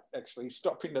without actually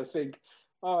stopping to think,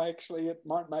 oh, actually, it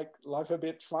might make life a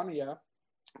bit funnier.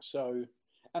 So,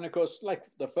 and of course, like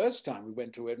the first time we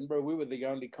went to Edinburgh, we were the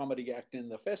only comedy act in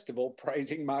the festival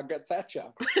praising Margaret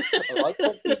Thatcher. I like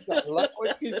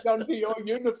what she's done to your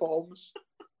uniforms.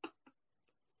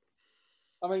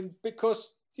 I mean,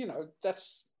 because,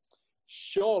 that's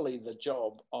surely the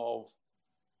job of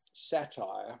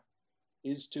satire,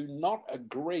 is to not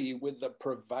agree with the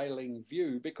prevailing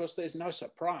view, because there's no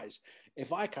surprise.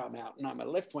 If I come out and I'm a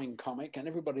left-wing comic and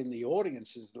everybody in the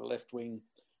audience is the left-wing,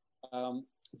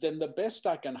 then the best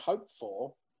I can hope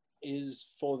for is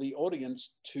for the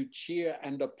audience to cheer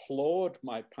and applaud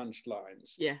my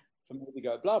punchlines. Yeah. For me to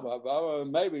go, blah, blah, blah,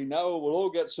 maybe now we'll all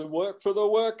get some work for the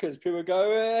workers. People go,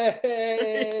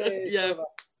 hey, yeah. Sort of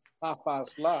a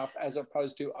half-assed laugh, as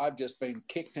opposed to I've just been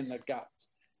kicked in the gut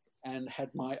and had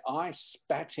my eye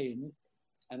spat in,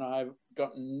 and I've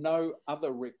got no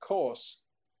other recourse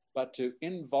but to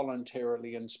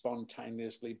involuntarily and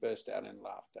spontaneously burst out in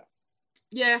laughter.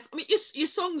 Yeah, I mean, your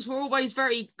songs were always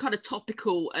very kind of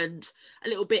topical and a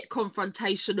little bit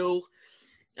confrontational.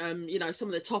 Some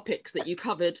of the topics that you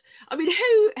covered. I mean,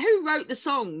 who wrote the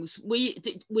songs? Were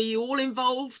you all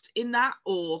involved in that,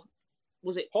 or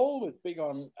was it? Paul was big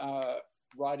on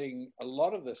writing a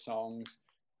lot of the songs,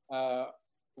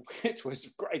 which was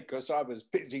great because I was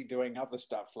busy doing other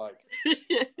stuff like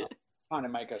trying to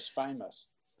make us famous.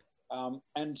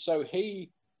 And so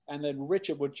and then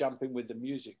Richard would jump in with the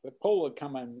music, but Paul would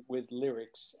come in with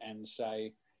lyrics and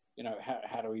say,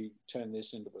 how do we turn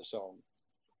this into a song?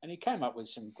 And he came up with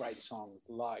some great songs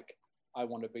like I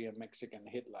Want to Be a Mexican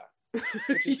Hitler,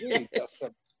 which is really just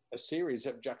a series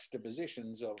of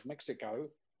juxtapositions of Mexico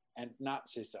and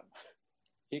Nazism.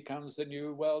 Here comes the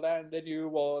new world and the new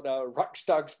order,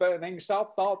 Reichstag's burning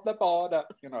south of the border,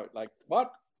 like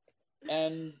what?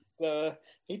 And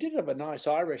he did have a nice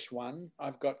Irish one.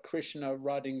 I've got Krishna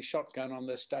riding shotgun on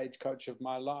the stagecoach of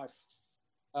my life,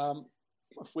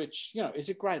 which, is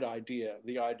a great idea,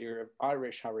 the idea of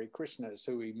Irish Hare Krishnas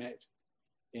who we met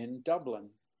in Dublin.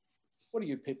 What are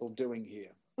you people doing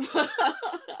here?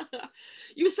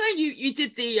 You were saying you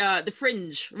did the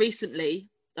Fringe recently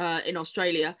in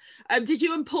Australia. Did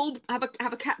you and Paul have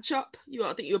a catch up?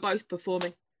 I think you were both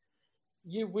performing.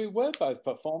 Yeah, we were both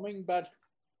performing, but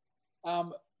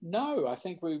no, I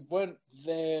think we weren't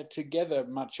there together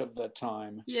much of the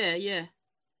time. Yeah.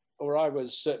 Or I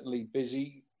was certainly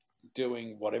busy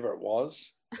doing whatever it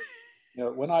was.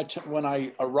 When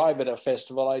I arrive at a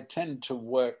festival, I tend to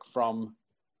work from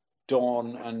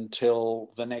dawn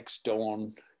until the next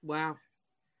dawn. Wow.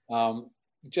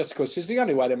 Just because it's the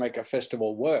only way to make a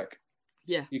festival work.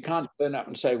 Yeah. You can't turn up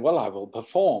and say, well, I will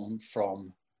perform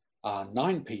from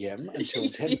 9 p.m. until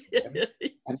 10 p.m.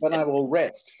 and then I will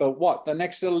rest for what? The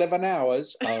next 11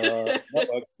 hours?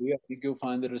 You'll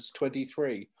find that it's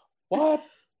 23. What?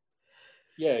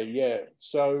 Yeah.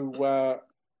 So,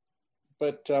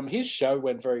 but his show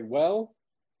went very well,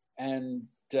 and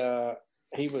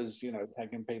he was,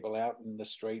 taking people out in the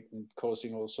street and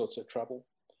causing all sorts of trouble.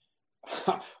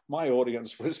 My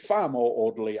audience was far more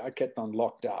orderly. I kept them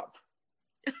locked up.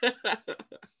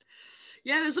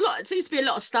 Yeah, there's a lot. It seems to be a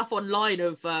lot of stuff online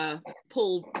of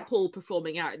Paul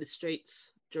performing out in the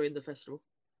streets during the festival.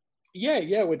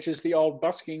 Yeah, which is the old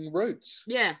busking roots.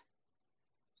 Yeah.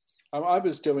 I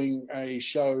was doing a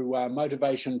show,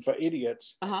 Motivation for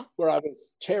Idiots, where I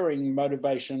was tearing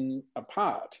motivation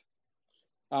apart.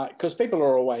 Because people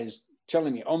are always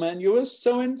telling me, oh man, you are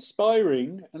so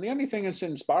inspiring. And the only thing that's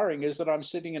inspiring is that I'm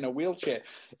sitting in a wheelchair.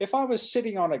 If I was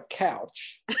sitting on a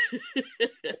couch,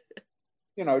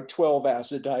 12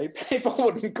 hours a day, people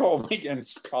wouldn't call me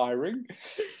inspiring.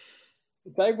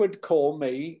 They would call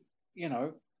me,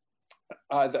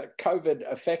 either COVID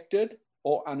affected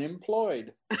or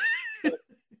unemployed.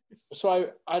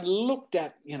 So I looked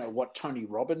at, what Tony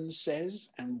Robbins says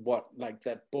and what, like,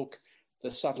 that book,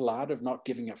 The Subtle Art of Not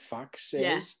Giving a Fuck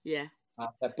says. Yeah.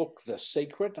 That book, The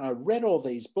Secret. I read all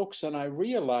these books and I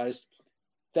realized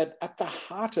that at the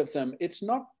heart of them, it's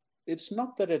not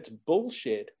that it's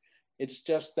bullshit. It's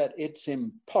just that it's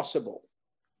impossible.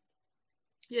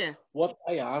 Yeah. What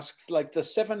they ask, like the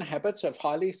 7 habits of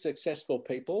highly successful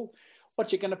people,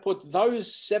 what you're going to put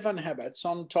those 7 habits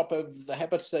on top of the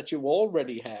habits that you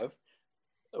already have,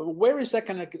 where is that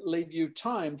going to leave you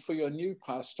time for your new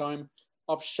pastime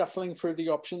of shuffling through the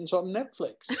options on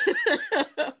Netflix?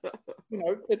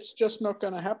 It's just not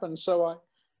going to happen. So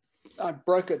I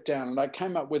broke it down and I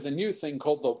came up with a new thing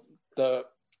called the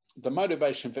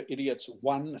Motivation for Idiots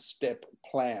 1-step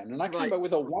plan. And I came up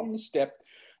with a 1-step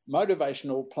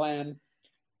motivational plan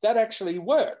that actually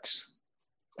works,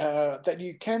 that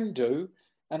you can do,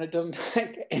 and it doesn't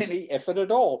take any effort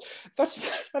at all.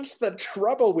 That's the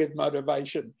trouble with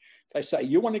motivation. They say,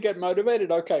 you want to get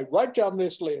motivated? Okay, write down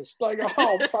this list. Like,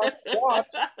 oh, fuck, what?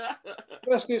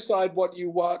 First decide what you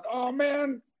want. Oh,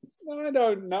 man, I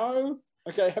don't know.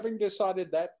 Okay, having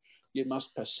decided that, you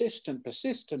must persist and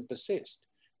persist and persist.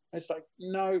 It's like,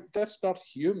 no, that's not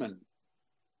human.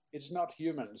 It's not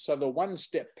human. So the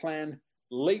 1-step plan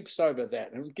leaps over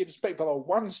that and gives people a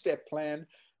 1-step plan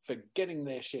for getting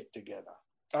their shit together.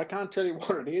 I can't tell you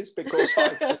what it is because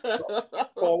I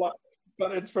forgot all that,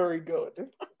 but it's very good.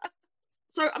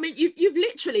 So, I mean, you've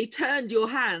literally turned your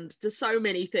hand to so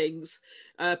many things,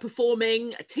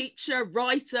 performing, a teacher,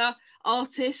 writer,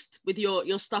 artist with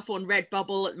your stuff on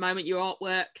Redbubble at the moment, your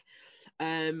artwork,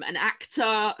 an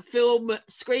actor, film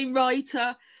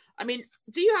screenwriter. I mean,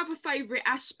 do you have a favourite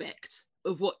aspect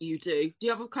of what you do? Do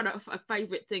you have a kind of a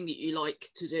favourite thing that you like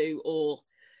to do, or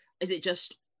is it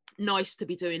just nice to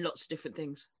be doing lots of different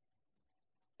things?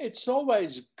 It's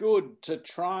always good to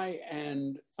try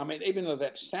and, I mean, even though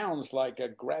that sounds like a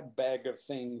grab bag of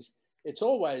things, it's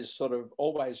always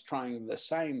trying the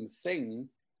same thing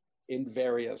in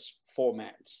various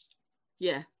formats.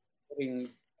 Yeah.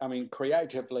 I mean,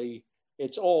 creatively,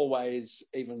 it's always,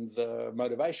 even the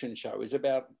motivation show is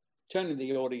about turning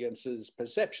the audience's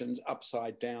perceptions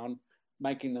upside down,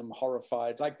 making them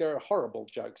horrified. Like, there are horrible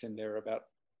jokes in there about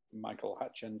Michael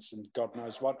Hutchence and God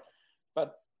knows what,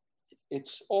 but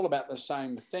it's all about the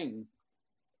same thing.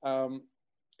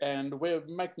 And we're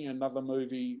making another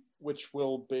movie which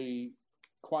will be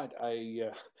quite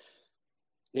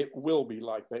it will be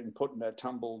like being put in a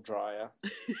tumble dryer.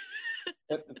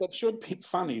 That should be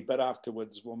funny, but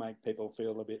afterwards will make people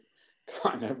feel a bit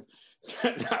kind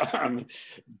of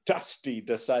dusty,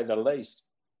 to say the least.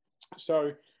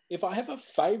 So if I have a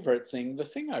favorite thing, the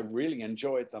thing I really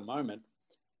enjoy at the moment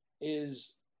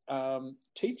is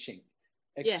teaching,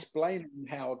 explaining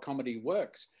how a comedy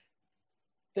works.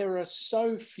 There are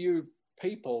so few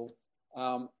people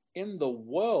in the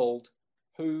world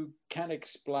who can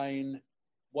explain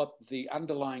what the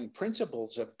underlying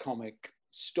principles of comic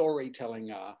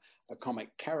storytelling are, a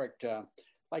comic character.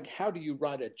 Like, how do you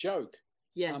write a joke?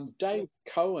 Yeah. Dave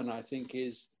Cohen, I think,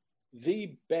 is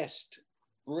the best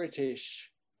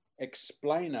British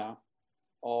explainer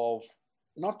of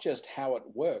not just how it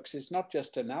works. It's not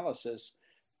just analysis,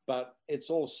 but it's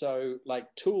also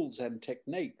like tools and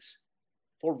techniques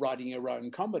for writing your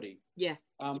own comedy. Yeah.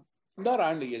 Not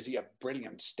only is he a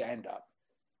brilliant stand-up,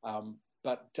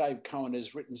 but Dave Cohen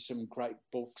has written some great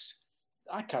books.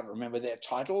 I can't remember their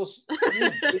titles.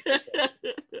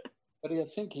 But I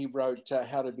think he wrote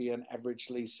How to Be an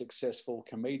Averagely Successful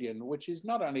Comedian, which is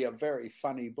not only a very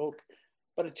funny book,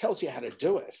 but it tells you how to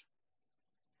do it.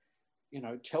 You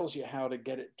know, tells you how to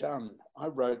get it done. I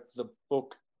wrote the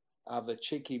book, The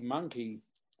Cheeky Monkey,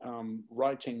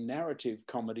 Writing Narrative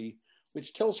Comedy,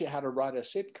 which tells you how to write a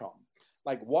sitcom.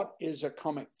 Like, what is a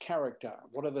comic character?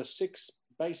 What are the 6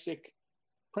 basic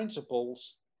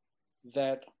principles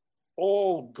that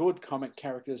all good comic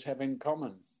characters have in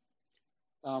common?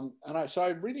 So I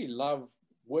really love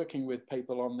working with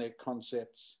people on their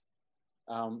concepts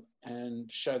and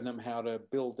show them how to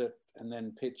build it and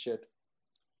then pitch it.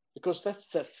 Because that's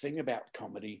the thing about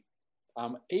comedy.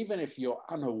 Even if you're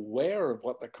unaware of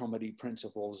what the comedy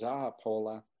principles are,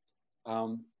 Paula,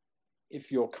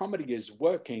 if your comedy is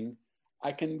working,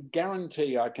 I can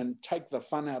guarantee I can take the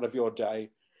fun out of your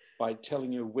day by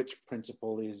telling you which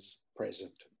principle is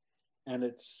present. And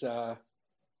it's,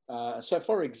 so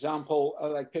for example,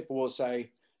 like people will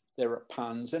say there are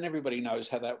puns, and everybody knows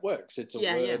how that works. It's a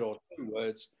word or two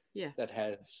words that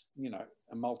has,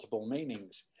 multiple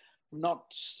meanings. Not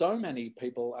so many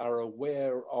people are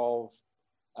aware of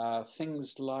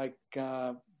things like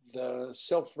the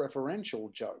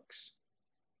self-referential jokes,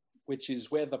 which is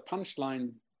where the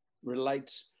punchline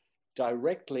relates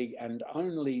directly and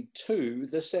only to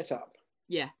the setup.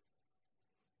 Yeah.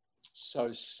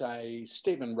 So say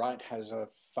Stephen Wright has a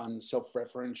fun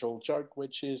self-referential joke,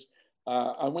 which is,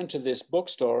 I went to this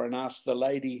bookstore and asked the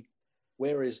lady,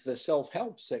 where is the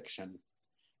self-help section?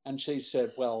 And she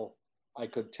said, well, I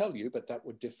could tell you, but that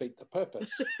would defeat the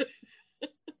purpose.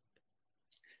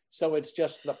 So it's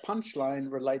just the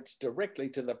punchline relates directly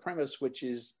to the premise, which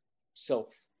is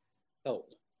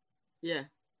self-help. Yeah.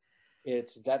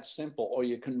 It's that simple. Or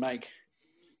you can make,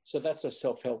 so that's a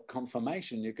self-help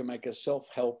confirmation. You can make a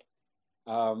self-help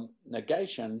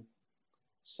negation,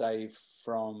 say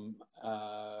from,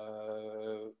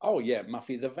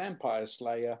 Muffy the Vampire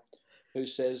Slayer, who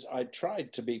says, I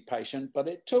tried to be patient, but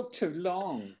it took too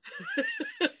long.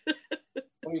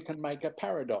 Or you can make a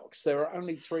paradox. There are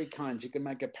only three kinds. You can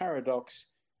make a paradox.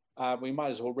 We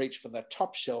might as well reach for the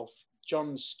top shelf.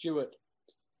 John Stewart,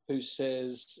 who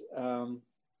says,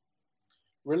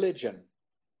 religion,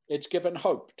 it's given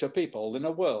hope to people in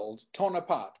a world torn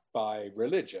apart by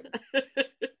religion.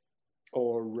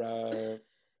 Or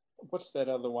what's that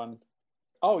other one?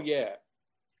 Oh, yeah.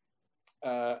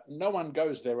 No one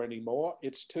goes there anymore.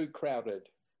 It's too crowded.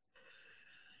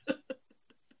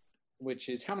 Which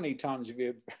is, how many times have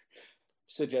you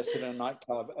suggested a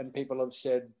nightclub and people have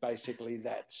said basically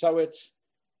that? So it's,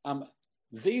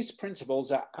 these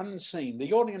principles are unseen.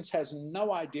 The audience has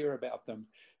no idea about them.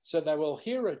 So they will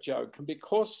hear a joke, and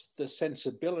because the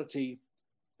sensibility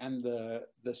and the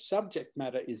subject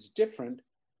matter is different,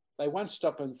 they won't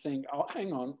stop and think, oh,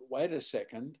 hang on, wait a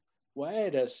second,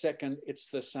 it's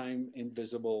the same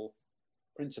invisible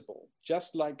principle.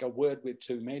 Just like a word with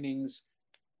two meanings,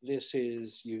 this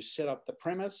is, you set up the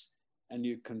premise and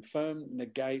you confirm,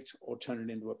 negate, or turn it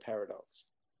into a paradox.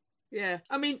 Yeah,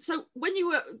 I mean, so when you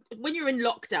were in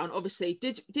lockdown, obviously,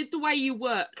 did the way you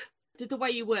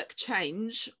work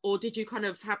change, or did you kind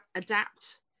of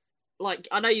adapt? Like,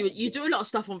 I know you do a lot of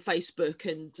stuff on Facebook,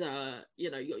 and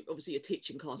obviously you're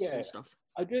teaching classes and stuff.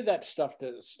 I do that stuff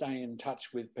to stay in touch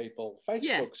with people.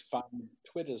 Facebook's fun,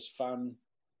 Twitter's fun,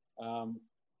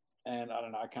 and I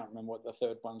don't know, I can't remember what the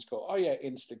third one's called. Oh yeah,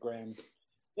 Instagram.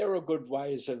 There are good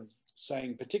ways of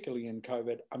saying, particularly in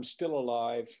COVID, I'm still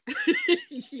alive.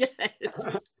 Yes.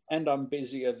 And I'm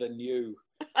busier than you,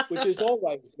 which is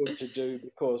always good to do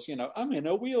because, I'm in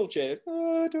a wheelchair.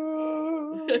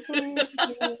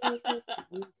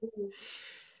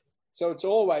 So it's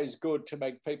always good to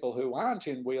make people who aren't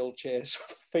in wheelchairs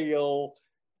feel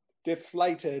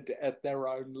deflated at their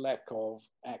own lack of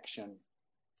action.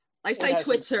 They say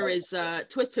Twitter is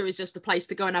just a place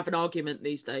to go and have an argument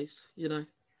these days,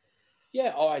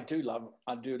 Yeah, I do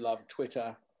love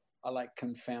Twitter. I like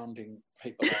confounding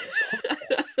people on Twitter.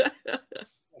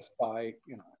 Just by,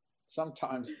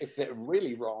 sometimes if they're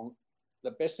really wrong,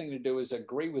 the best thing to do is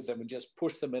agree with them and just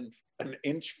push them in an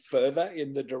inch further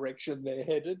in the direction they're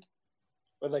headed.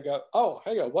 Where they go, oh,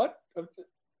 hang on, what? Oh,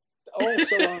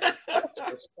 so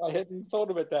I hadn't thought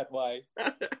of it that way.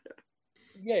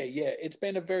 Yeah, it's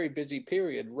been a very busy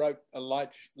period. Wrote a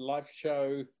life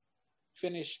show,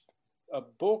 finished a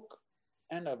book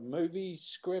and a movie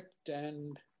script,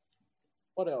 and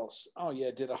what else? Oh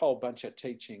yeah, did a whole bunch of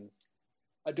teaching.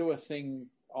 I do a thing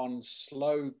on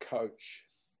Slow Coach,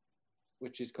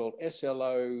 which is called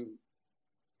SLO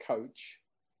Coach,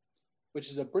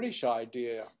 which is a British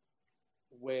idea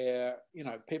where,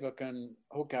 people can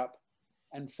hook up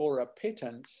and for a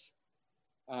pittance,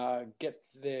 get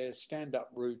their stand-up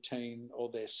routine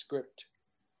or their script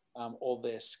or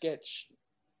their sketch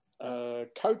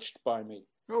coached by me.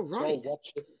 Oh, right. So I'll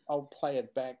watch it, I'll play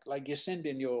it back. Like, you send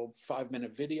in your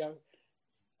 5-minute video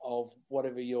of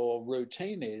whatever your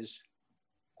routine is,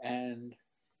 and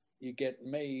you get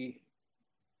me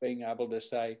being able to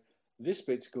say, this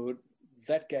bit's good,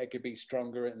 that gag could be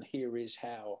stronger, and here is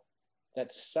how.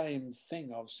 That same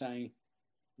thing of saying,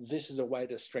 this is a way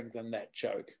to strengthen that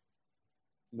joke.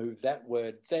 Move that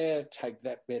word there, take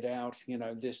that bit out,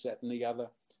 this, that, and the other.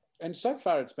 And so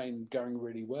far it's been going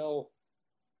really well.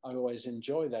 I always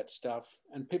enjoy that stuff,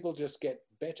 and people just get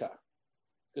better.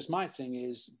 Because my thing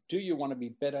is, do you want to be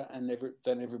better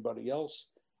than everybody else?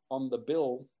 On the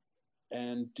bill,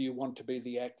 And do you want to be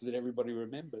the act that everybody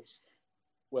remembers?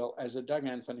 Well, as a Doug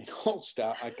Anthony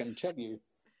All-Star, I can tell you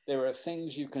there are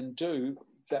things you can do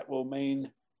that will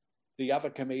mean the other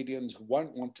comedians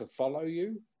won't want to follow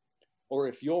you, or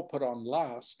if you're put on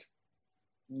last,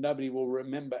 nobody will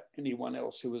remember anyone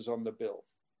else who was on the bill.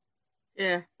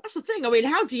 Yeah, that's the thing. I mean,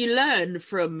 how do you learn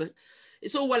from,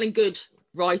 it's all well and good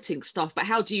writing stuff, but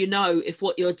how do you know if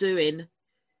what you're doing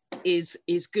is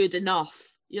good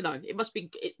enough? You know,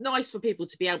 it's nice for people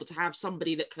to be able to have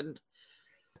somebody that can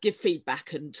give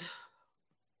feedback and...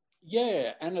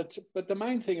 Yeah, but the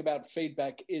main thing about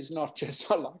feedback is not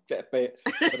just I like that bit,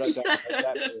 but I don't like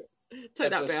that bit.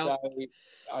 Take that bit out.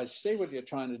 I see what you're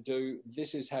trying to do.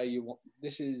 This is how you want.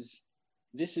 This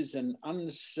is an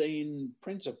unseen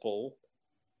principle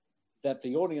that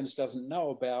the audience doesn't know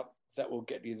about that will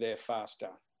get you there faster.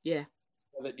 Yeah,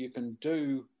 so that you can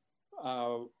do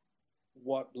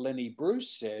what Lenny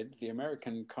Bruce said, the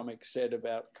American comic said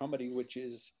about comedy, which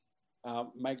is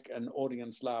make an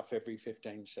audience laugh every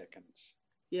 15 seconds.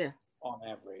 Yeah. On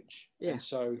average. Yeah.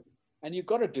 And you've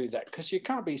got to do that because you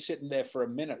can't be sitting there for a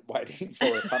minute waiting for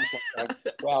a punchline. Like,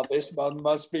 wow, this one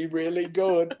must be really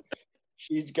good.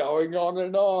 She's going on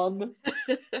and on.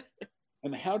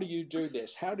 And how do you do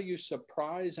this? How do you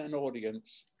surprise an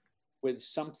audience with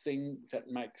something that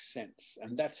makes sense?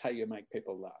 And that's how you make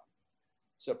people laugh.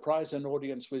 Surprise an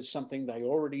audience with something they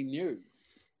already knew.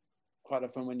 Quite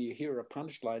often when you hear a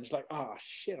punchline, it's like, oh,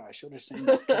 shit, I should have seen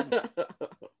that coming.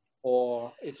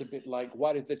 Or it's a bit like,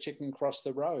 why did the chicken cross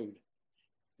the road?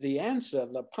 The answer,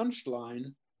 the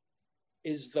punchline,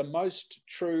 is the most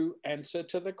true answer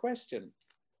to the question.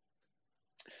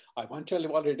 I won't tell you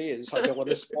what it is. I don't want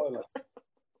to spoil it.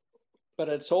 But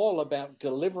it's all about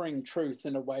delivering truth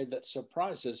in a way that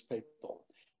surprises people.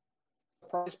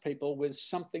 Surprise people with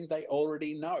something they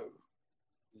already know.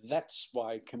 That's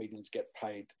why comedians get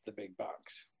paid the big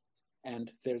bucks.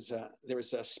 And there is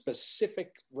a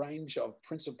specific range of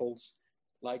principles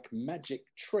like magic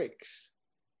tricks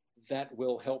that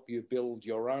will help you build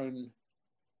your own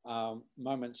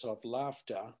moments of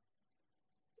laughter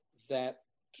that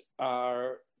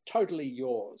are totally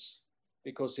yours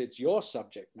because it's your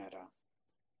subject matter.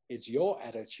 It's your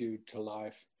attitude to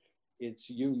life. It's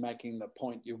you making the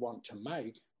point you want to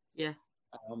make. Yeah.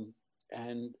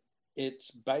 And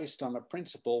it's based on a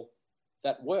principle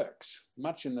that works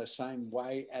much in the same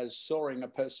way as sawing a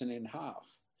person in half.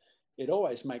 It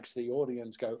always makes the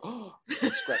audience go, oh,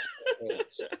 and scratch their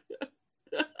heads.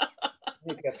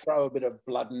 You can throw a bit of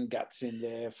blood and guts in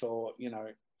there for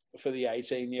the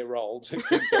 18-year-olds who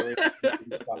think they're in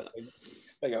something.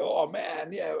 They go, oh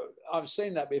man, yeah, I've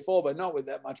seen that before, but not with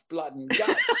that much blood and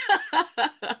guts.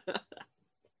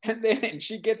 And then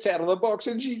she gets out of the box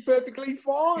and she's perfectly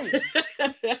fine.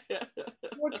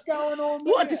 What's going on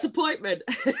there? What a disappointment.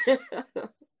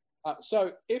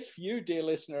 So if you, dear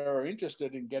listener, are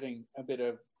interested in getting a bit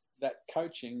of that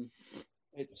coaching,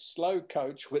 it's Slow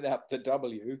Coach without the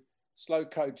W,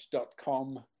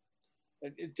 slowcoach.com.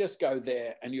 Just go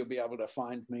there and you'll be able to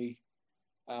find me.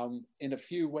 In a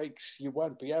few weeks, you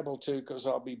won't be able to because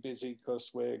I'll be busy because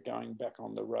we're going back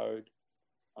on the road.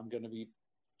 I'm going to be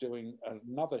doing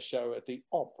another show at the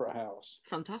Opera House.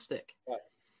 Fantastic. But,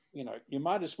 you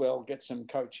might as well get some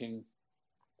coaching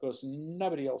because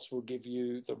nobody else will give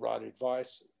you the right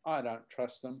advice. I don't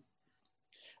trust them.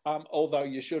 Although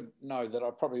you should know that I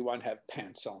probably won't have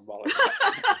pants on while it's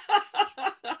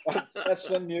happening. That's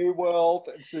the new world.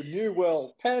 It's the new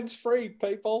world. Pants free,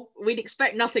 people. We'd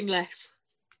expect nothing less.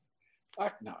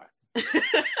 No.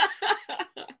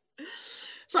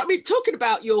 So, I mean, talking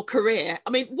about your career, I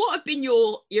mean, what have been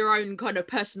your own kind of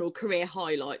personal career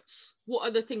highlights? What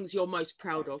are the things you're most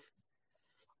proud of?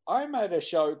 I made a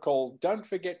show called Don't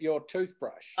Forget Your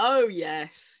Toothbrush. Oh,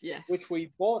 yes, yes. Which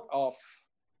we bought off,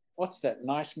 what's that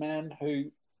nice man who,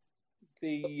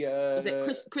 was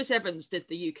it Chris Evans did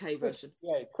the UK version?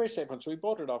 Yeah, Chris Evans. We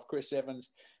bought it off Chris Evans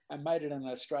and made it in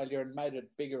Australia and made it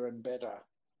bigger and better.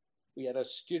 We had a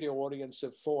studio audience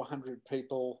of 400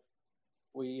 people.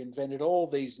 We invented all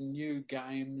these new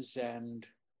games and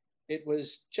it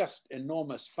was just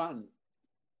enormous fun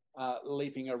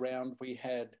leaping around. We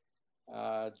had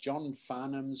John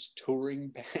Farnham's touring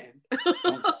band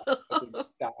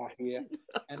here,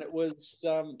 and it was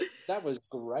that was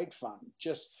great fun,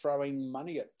 just throwing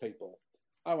money at people.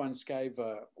 I once gave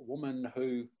a woman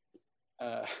who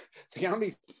the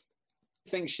only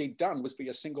thing she'd done was be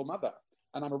a single mother,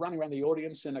 and I'm running around the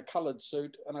audience in a coloured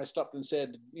suit, and I stopped and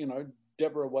said,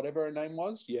 Deborah, whatever her name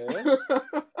was, yes.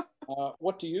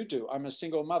 What do you do? I'm a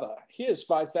single mother. Here's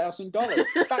 $5,000.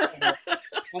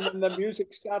 And then the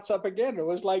music starts up again. It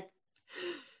was like,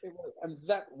 and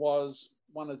that was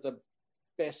one of the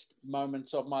best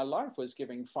moments of my life was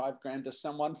giving $5,000 to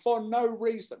someone for no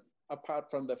reason, apart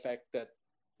from the fact that,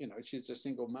 you know, she's a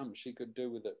single mum, she could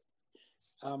do with it.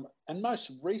 And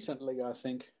most recently, I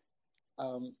think,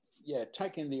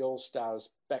 taking the Allstars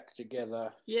back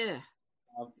together. Yeah.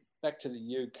 Back to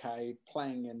the UK,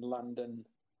 playing in London,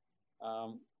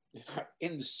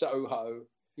 in Soho,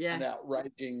 and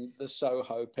outraging the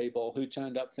Soho people who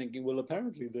turned up thinking, well,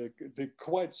 apparently they're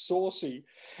quite saucy,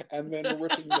 and then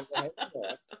ripping their heads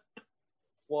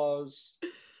off.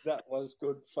 That was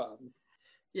good fun.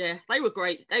 Yeah, they were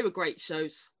great. They were great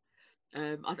shows.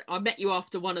 I met you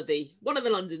after one of the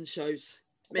London shows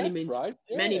many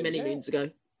moons ago.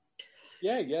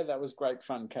 Yeah, that was great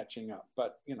fun catching up.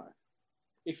 But you know,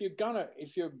 if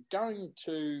you're going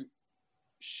to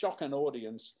shock an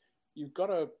audience, you've got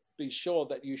to be sure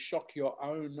that you shock your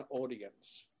own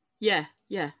audience. Yeah.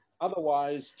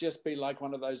 Otherwise, just be like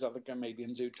one of those other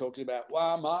comedians who talks about,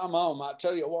 well, my mom, I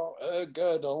tell you what, her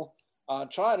girdle, I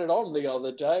tried it on the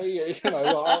other day, you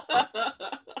know.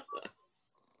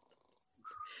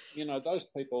 You know, those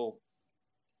people,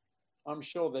 I'm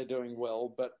sure they're doing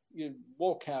well, but you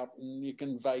walk out and you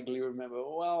can vaguely remember,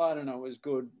 well, I don't know, it was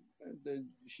good.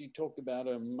 She talked about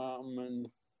her mum and,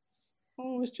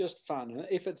 oh, it was just fun. And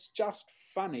if it's just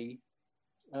funny,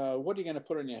 what are you going to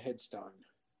put on your headstone?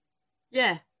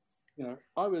 Yeah. You know,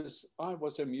 I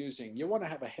was amusing. You want to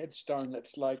have a headstone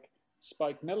that's like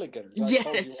Spike Milligan's. I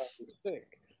told you I was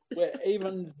sick. Where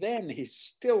even then he's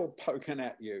still poking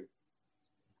at you.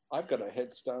 I've got a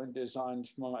headstone designed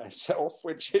for myself,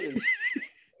 which is,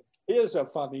 here's a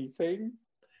funny thing.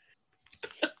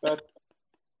 But,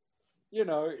 you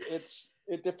know,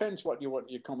 it depends what you want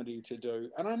your comedy to do.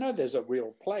 And I know there's a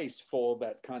real place for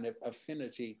that kind of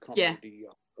affinity comedy,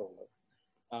 I call it.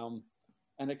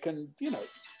 And it can, you know,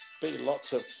 be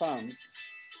lots of fun.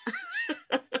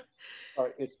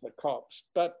 Sorry, it's the cops.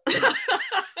 But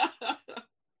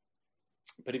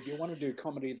if you want to do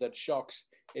comedy that shocks,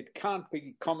 it can't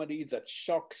be comedy that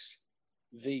shocks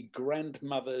the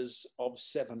grandmothers of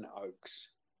Seven Oaks.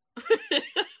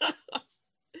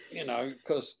 You know,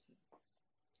 because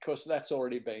that's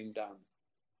already been done.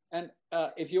 And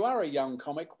if you are a young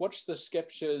comic, watch the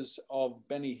sketches of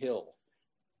Benny Hill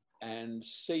and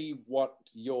see what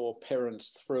your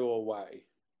parents threw away.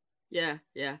 Yeah.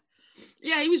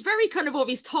 He was very kind of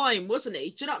his time, wasn't he?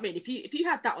 Do you know what I mean? If you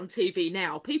had that on TV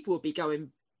now, people would be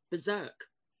going berserk.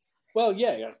 Well,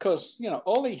 yeah, because, you know,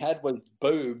 all he had was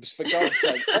boobs, for God's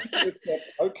sake.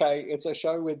 Okay, it's a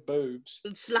show with boobs.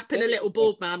 And slapping a little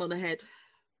bald man on the head.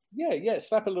 Yeah,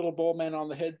 slap a little bald man on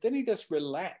the head. Then he just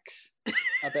relax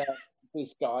about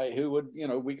this guy who would, you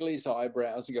know, wiggle his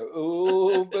eyebrows and go,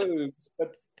 oh, boobs.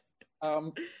 But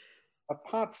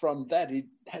apart from that, he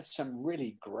had some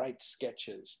really great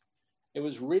sketches. It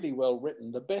was really well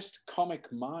written. The best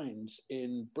comic minds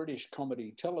in British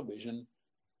comedy television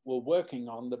were working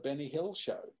on the Benny Hill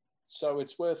show. So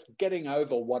it's worth getting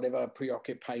over whatever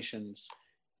preoccupations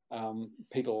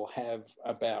people have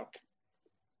about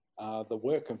the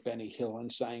work of Benny Hill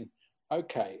and saying,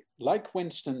 okay, like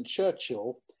Winston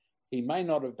Churchill, he may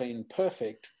not have been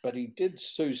perfect, but he did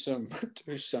do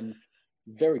some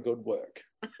very good work.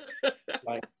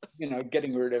 Like, you know,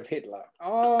 getting rid of Hitler.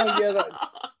 Oh, yeah,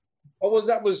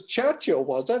 that was Churchill,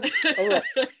 was it? All right.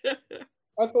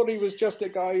 I thought he was just a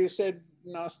guy who said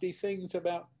nasty things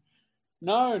about...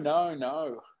 No,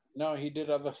 he did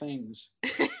other things.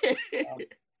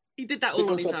 He did that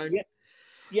all on his own.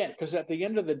 Yeah, because at the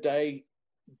end of the day,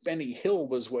 Benny Hill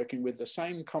was working with the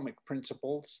same comic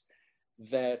principles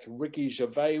that Ricky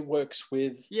Gervais works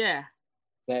with,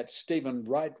 that Stephen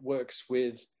Wright works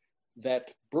with,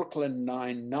 that Brooklyn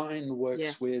Nine-Nine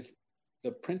works with.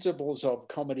 The principles of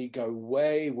comedy go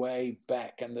way, way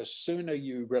back. And the sooner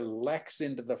you relax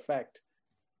into the fact,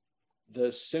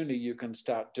 the sooner you can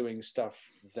start doing stuff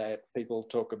that people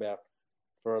talk about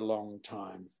for a long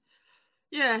time.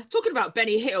 Yeah, talking about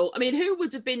Benny Hill, I mean, who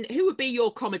would be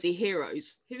your comedy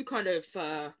heroes? Who kind of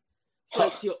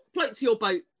floats your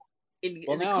boat in the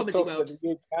comedy world? For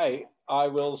the UK, I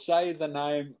will say the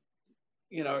name,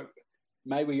 you know,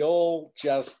 may we all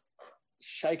just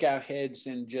shake our heads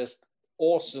in just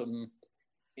awesome,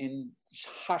 in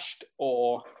hushed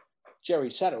awe, Jerry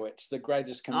Sadowitz, the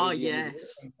greatest comedian on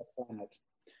the planet.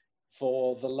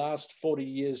 For the last 40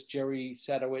 years, Jerry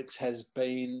Sadowitz has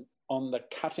been on the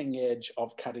cutting edge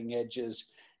of cutting edges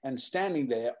and standing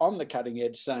there on the cutting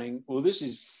edge saying, well, this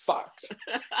is fucked.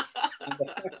 And the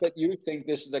fact that you think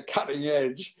this is the cutting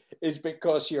edge is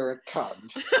because you're a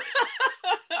cunt.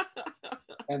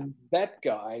 And that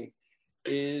guy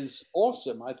is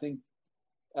awesome. I think,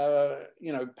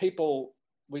 you know,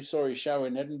 we saw his show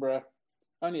in Edinburgh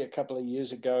only a couple of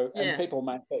years ago, Yeah. and people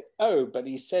might say, "Oh, but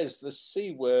he says the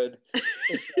C word."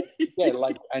 It's like, yeah,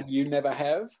 like, and you never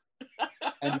have,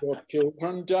 and your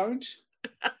children don't,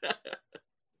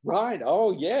 right?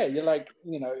 Oh, yeah, you're like,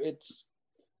 it's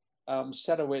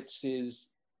Sadowitz is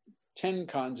 10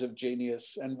 kinds of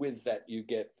genius, and with that you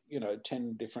get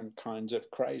 10 different kinds of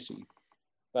crazy.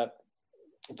 But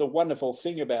the wonderful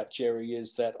thing about Jerry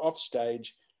is that off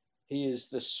stage, he is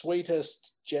the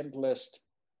sweetest, gentlest,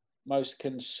 most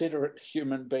considerate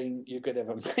human being you could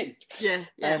ever meet. Yeah.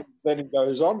 And then he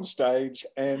goes on stage,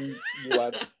 and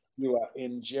you are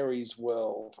in Jerry's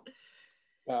world.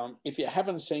 If you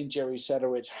haven't seen Jerry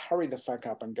Sadowitz, hurry the fuck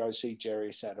up and go see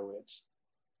Jerry Sadowitz,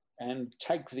 and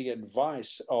take the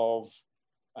advice of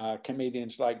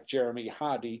comedians like Jeremy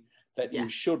Hardy that you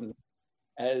shouldn't,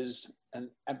 as an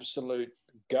absolute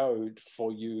goad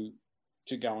for you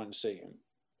to go and see him.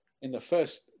 In the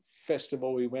first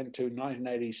festival we went to,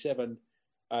 1987,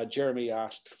 Jeremy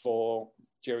asked for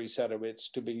Jerry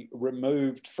Sadowitz to be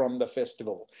removed from the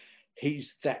festival.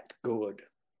 He's that good.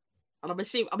 And I'm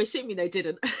assuming they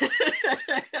didn't.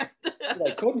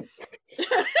 They couldn't.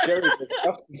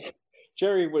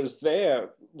 Jerry was there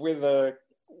with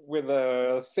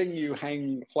a thing you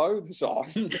hang clothes on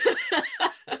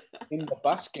in the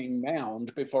busking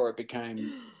mound before it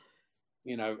became,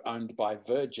 owned by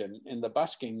Virgin. In the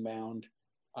busking mound,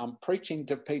 preaching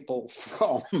to people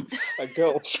from a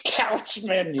Girl Scouts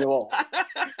manual.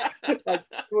 Like,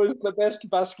 it was the best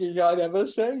busking I'd ever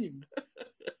seen.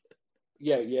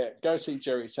 Yeah, go see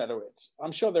Jerry Sadowitz.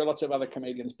 I'm sure there are lots of other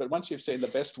comedians, but once you've seen the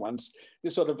best ones,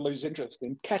 you sort of lose interest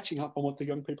in catching up on what the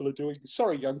young people are doing.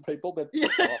 Sorry, young people, but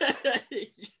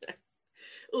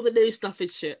all the new stuff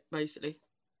is shit, basically.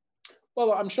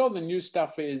 Well, I'm sure the new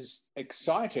stuff is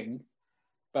exciting,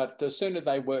 but the sooner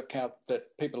they work out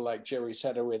that people like Jerry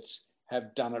Sadowitz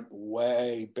have done it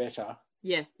way better,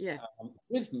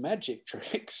 with magic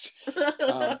tricks,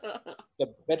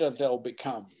 the better they'll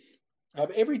become.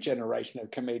 Every generation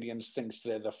of comedians thinks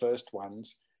they're the first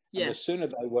ones. And the sooner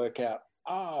they work out,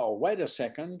 oh, wait a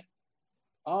second.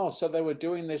 Oh, so they were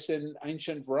doing this in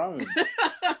ancient Rome.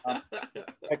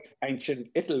 Ancient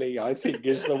Italy, I think,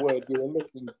 is the word you were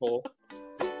looking for.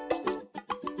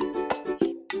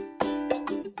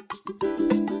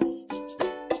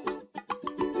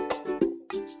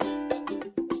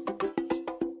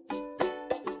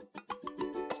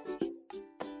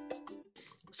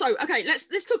 So, okay,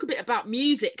 let's talk a bit about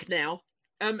music now.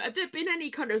 Have there been any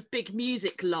kind of big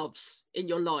music loves in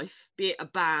your life, be it a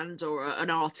band or an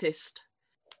artist?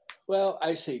 Well,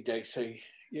 AC/DC,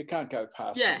 you can't go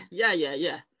past them.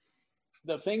 Yeah.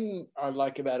 The thing I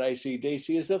like about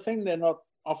AC/DC is the thing they're not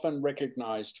often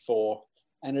recognised for,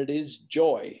 and it is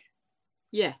joy.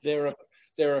 Yeah. There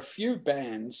are a few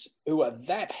bands who are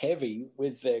that heavy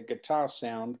with their guitar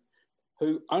sound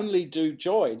who only do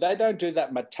joy. They don't do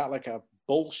that Metallica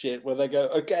bullshit where they go,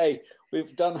 okay,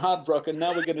 we've done hard rock and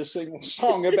now we're going to sing a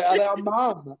song about our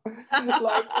mum.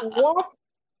 Like, what?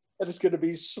 And it's going to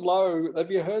be slow. Have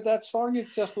you heard that song?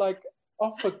 It's just like,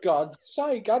 oh, for God's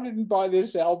sake, I didn't buy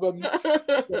this album.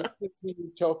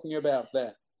 Talking about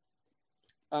that.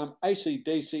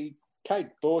 AC/DC,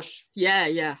 Kate Bush.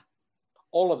 Yeah.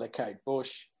 All of the Kate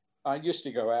Bush. I used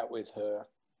to go out with her,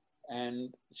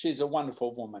 and she's a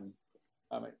wonderful woman.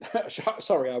 I mean,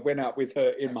 sorry, I went out with her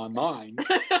in my mind.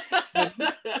 I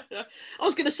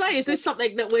was going to say, is this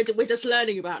something that we're just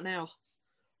learning about now?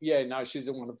 Yeah, no, she's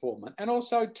a wonderful woman. And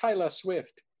also Taylor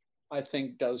Swift, I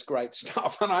think, does great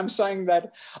stuff. And I'm saying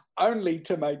that only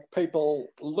to make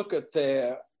people look at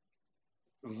their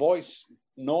voice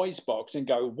noise box and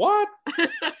go, what?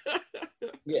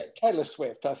 Yeah, Taylor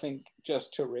Swift, I think,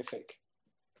 just terrific.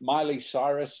 Miley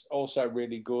Cyrus, also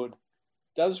really good,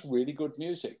 does really good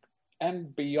music.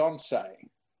 And Beyonce.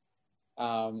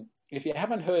 If you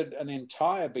haven't heard an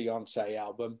entire Beyonce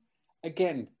album,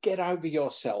 again, get over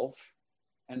yourself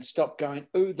and stop going,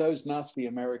 ooh, those nasty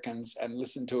Americans, and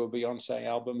listen to a Beyonce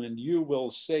album, and you will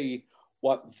see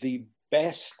what the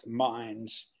best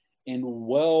minds in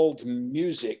world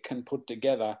music can put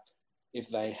together if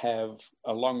they have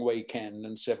a long weekend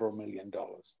and several $1 million.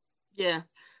 Yeah.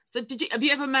 So have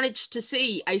you ever managed to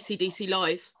see AC/DC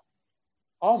live?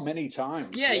 Oh, many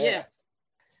times. Yeah.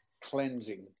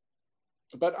 Cleansing.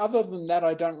 But other than that,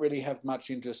 I don't really have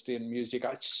much interest in music.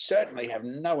 I certainly have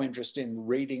no interest in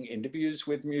reading interviews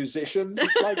with musicians.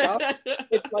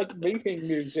 It's like meeting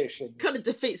musicians. Kind of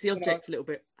defeats the object a little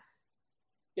bit.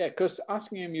 Yeah, because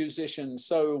asking a musician,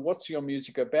 so what's your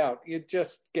music about? You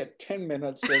just get 10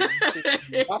 minutes of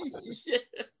nothing.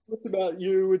 it's about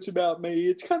you, it's about me,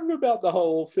 it's kind of about the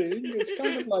whole thing. It's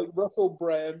kind of like Russell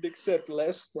Brand, except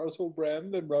less Russell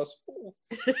Brand than Russell.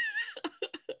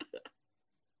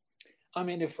 I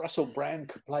mean, if Russell Brand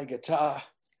could play guitar,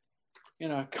 you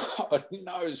know, God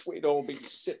knows we'd all be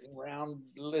sitting around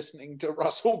listening to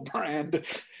Russell Brand,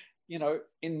 you know,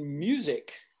 in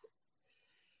music.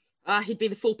 He'd be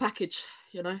the full package,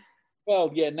 you know. Well,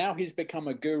 yeah, now he's become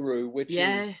a guru, which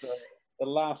Yes. is the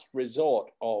last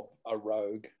resort of a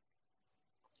rogue.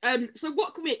 So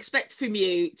what can we expect from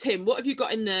you, Tim? What have you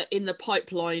got in the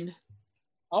pipeline?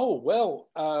 Oh, well,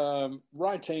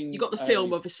 writing. You got the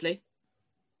film, obviously.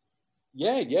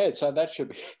 Yeah. So that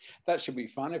should be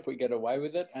fun if we get away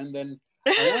with it. And then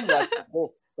I want to write a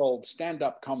book called Stand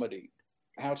Up Comedy: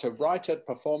 How to Write It,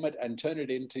 Perform It, and Turn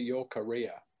it into your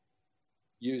career,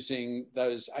 using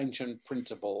those ancient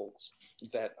principles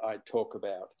that I talk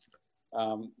about.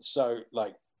 So,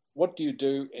 like, what do you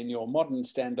do in your modern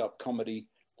stand-up comedy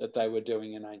that they were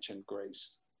doing in ancient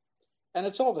Greece? And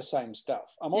it's all the same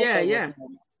stuff. I'm also working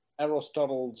on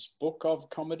Aristotle's book of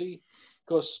comedy,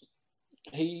 because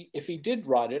if he did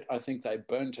write it, I think they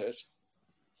burnt it.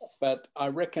 But I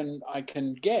reckon I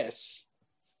can guess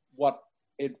what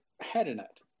it had in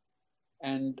it.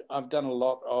 And I've done a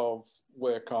lot of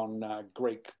work on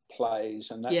Greek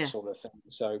plays and that sort of thing.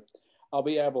 So I'll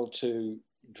be able to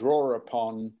draw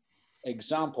upon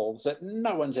examples that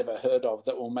no one's ever heard of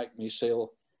that will make me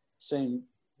seem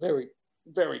very,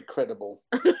 very credible.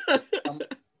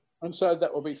 And so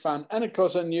that will be fun. And of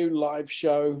course, a new live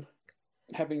show,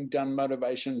 having done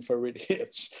Motivation for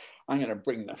Idiots, I'm going to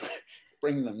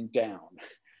bring them down.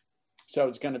 So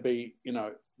it's going to be, you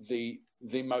know, the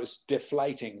most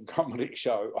deflating comedy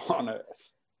show on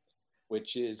earth,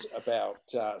 which is about,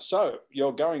 so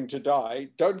you're going to die.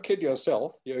 Don't kid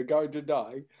yourself. You're going to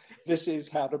die. This is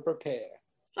how to prepare.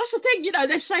 That's the thing, you know,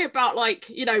 they say about, like,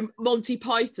 you know, Monty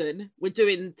Python were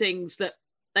doing things that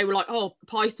they were like, oh,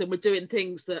 Python were doing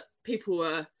things that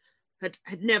people had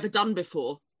never done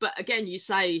before. But again, you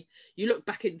look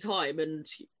back in time and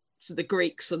so the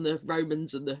Greeks and the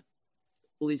Romans and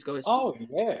all these guys. Oh,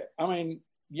 yeah. I mean,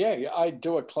 yeah, I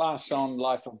do a class on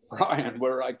Life of Brian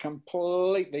where I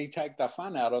completely take the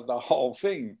fun out of the whole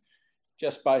thing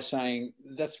just by saying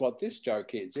that's what this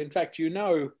joke is. In fact, you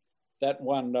know that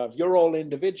one of you're all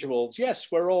individuals.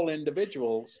 Yes, we're all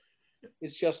individuals.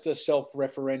 It's just a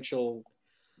self-referential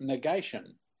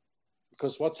negation.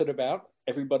 Because what's it about?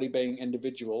 Everybody being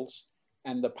individuals.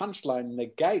 And the punchline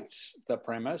negates the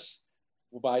premise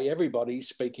by everybody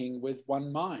speaking with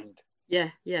one mind. Yeah.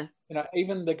 You know,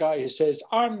 even the guy who says,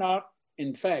 I'm not,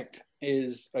 in fact,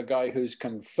 is a guy who's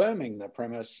confirming the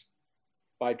premise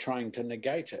by trying to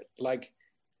negate it. Like,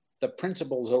 the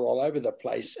principles are all over the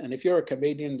place. And if you're a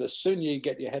comedian, the sooner you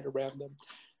get your head around them,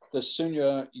 the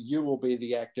sooner you will be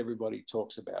the act everybody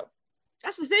talks about.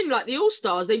 That's the thing, like the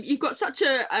Allstars, you've got such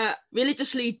a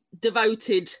religiously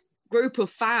devoted group of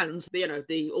fans, you know,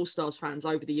 the Allstars fans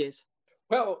over the years.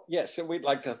 Well, yes, and we'd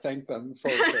like to thank them for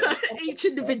each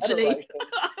individually.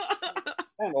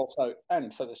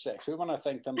 And for the sex. We want to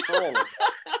thank them for all of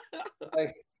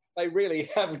that. They really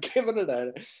have given it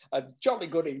a jolly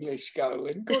good English go,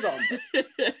 and good on them.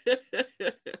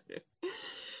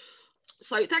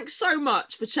 So thanks so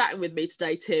much for chatting with me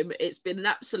today, Tim. It's been an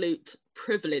absolute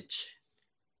privilege.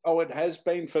 Oh, it has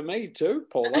been for me too,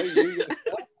 Paula. You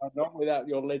yourself are not without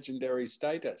your legendary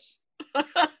status.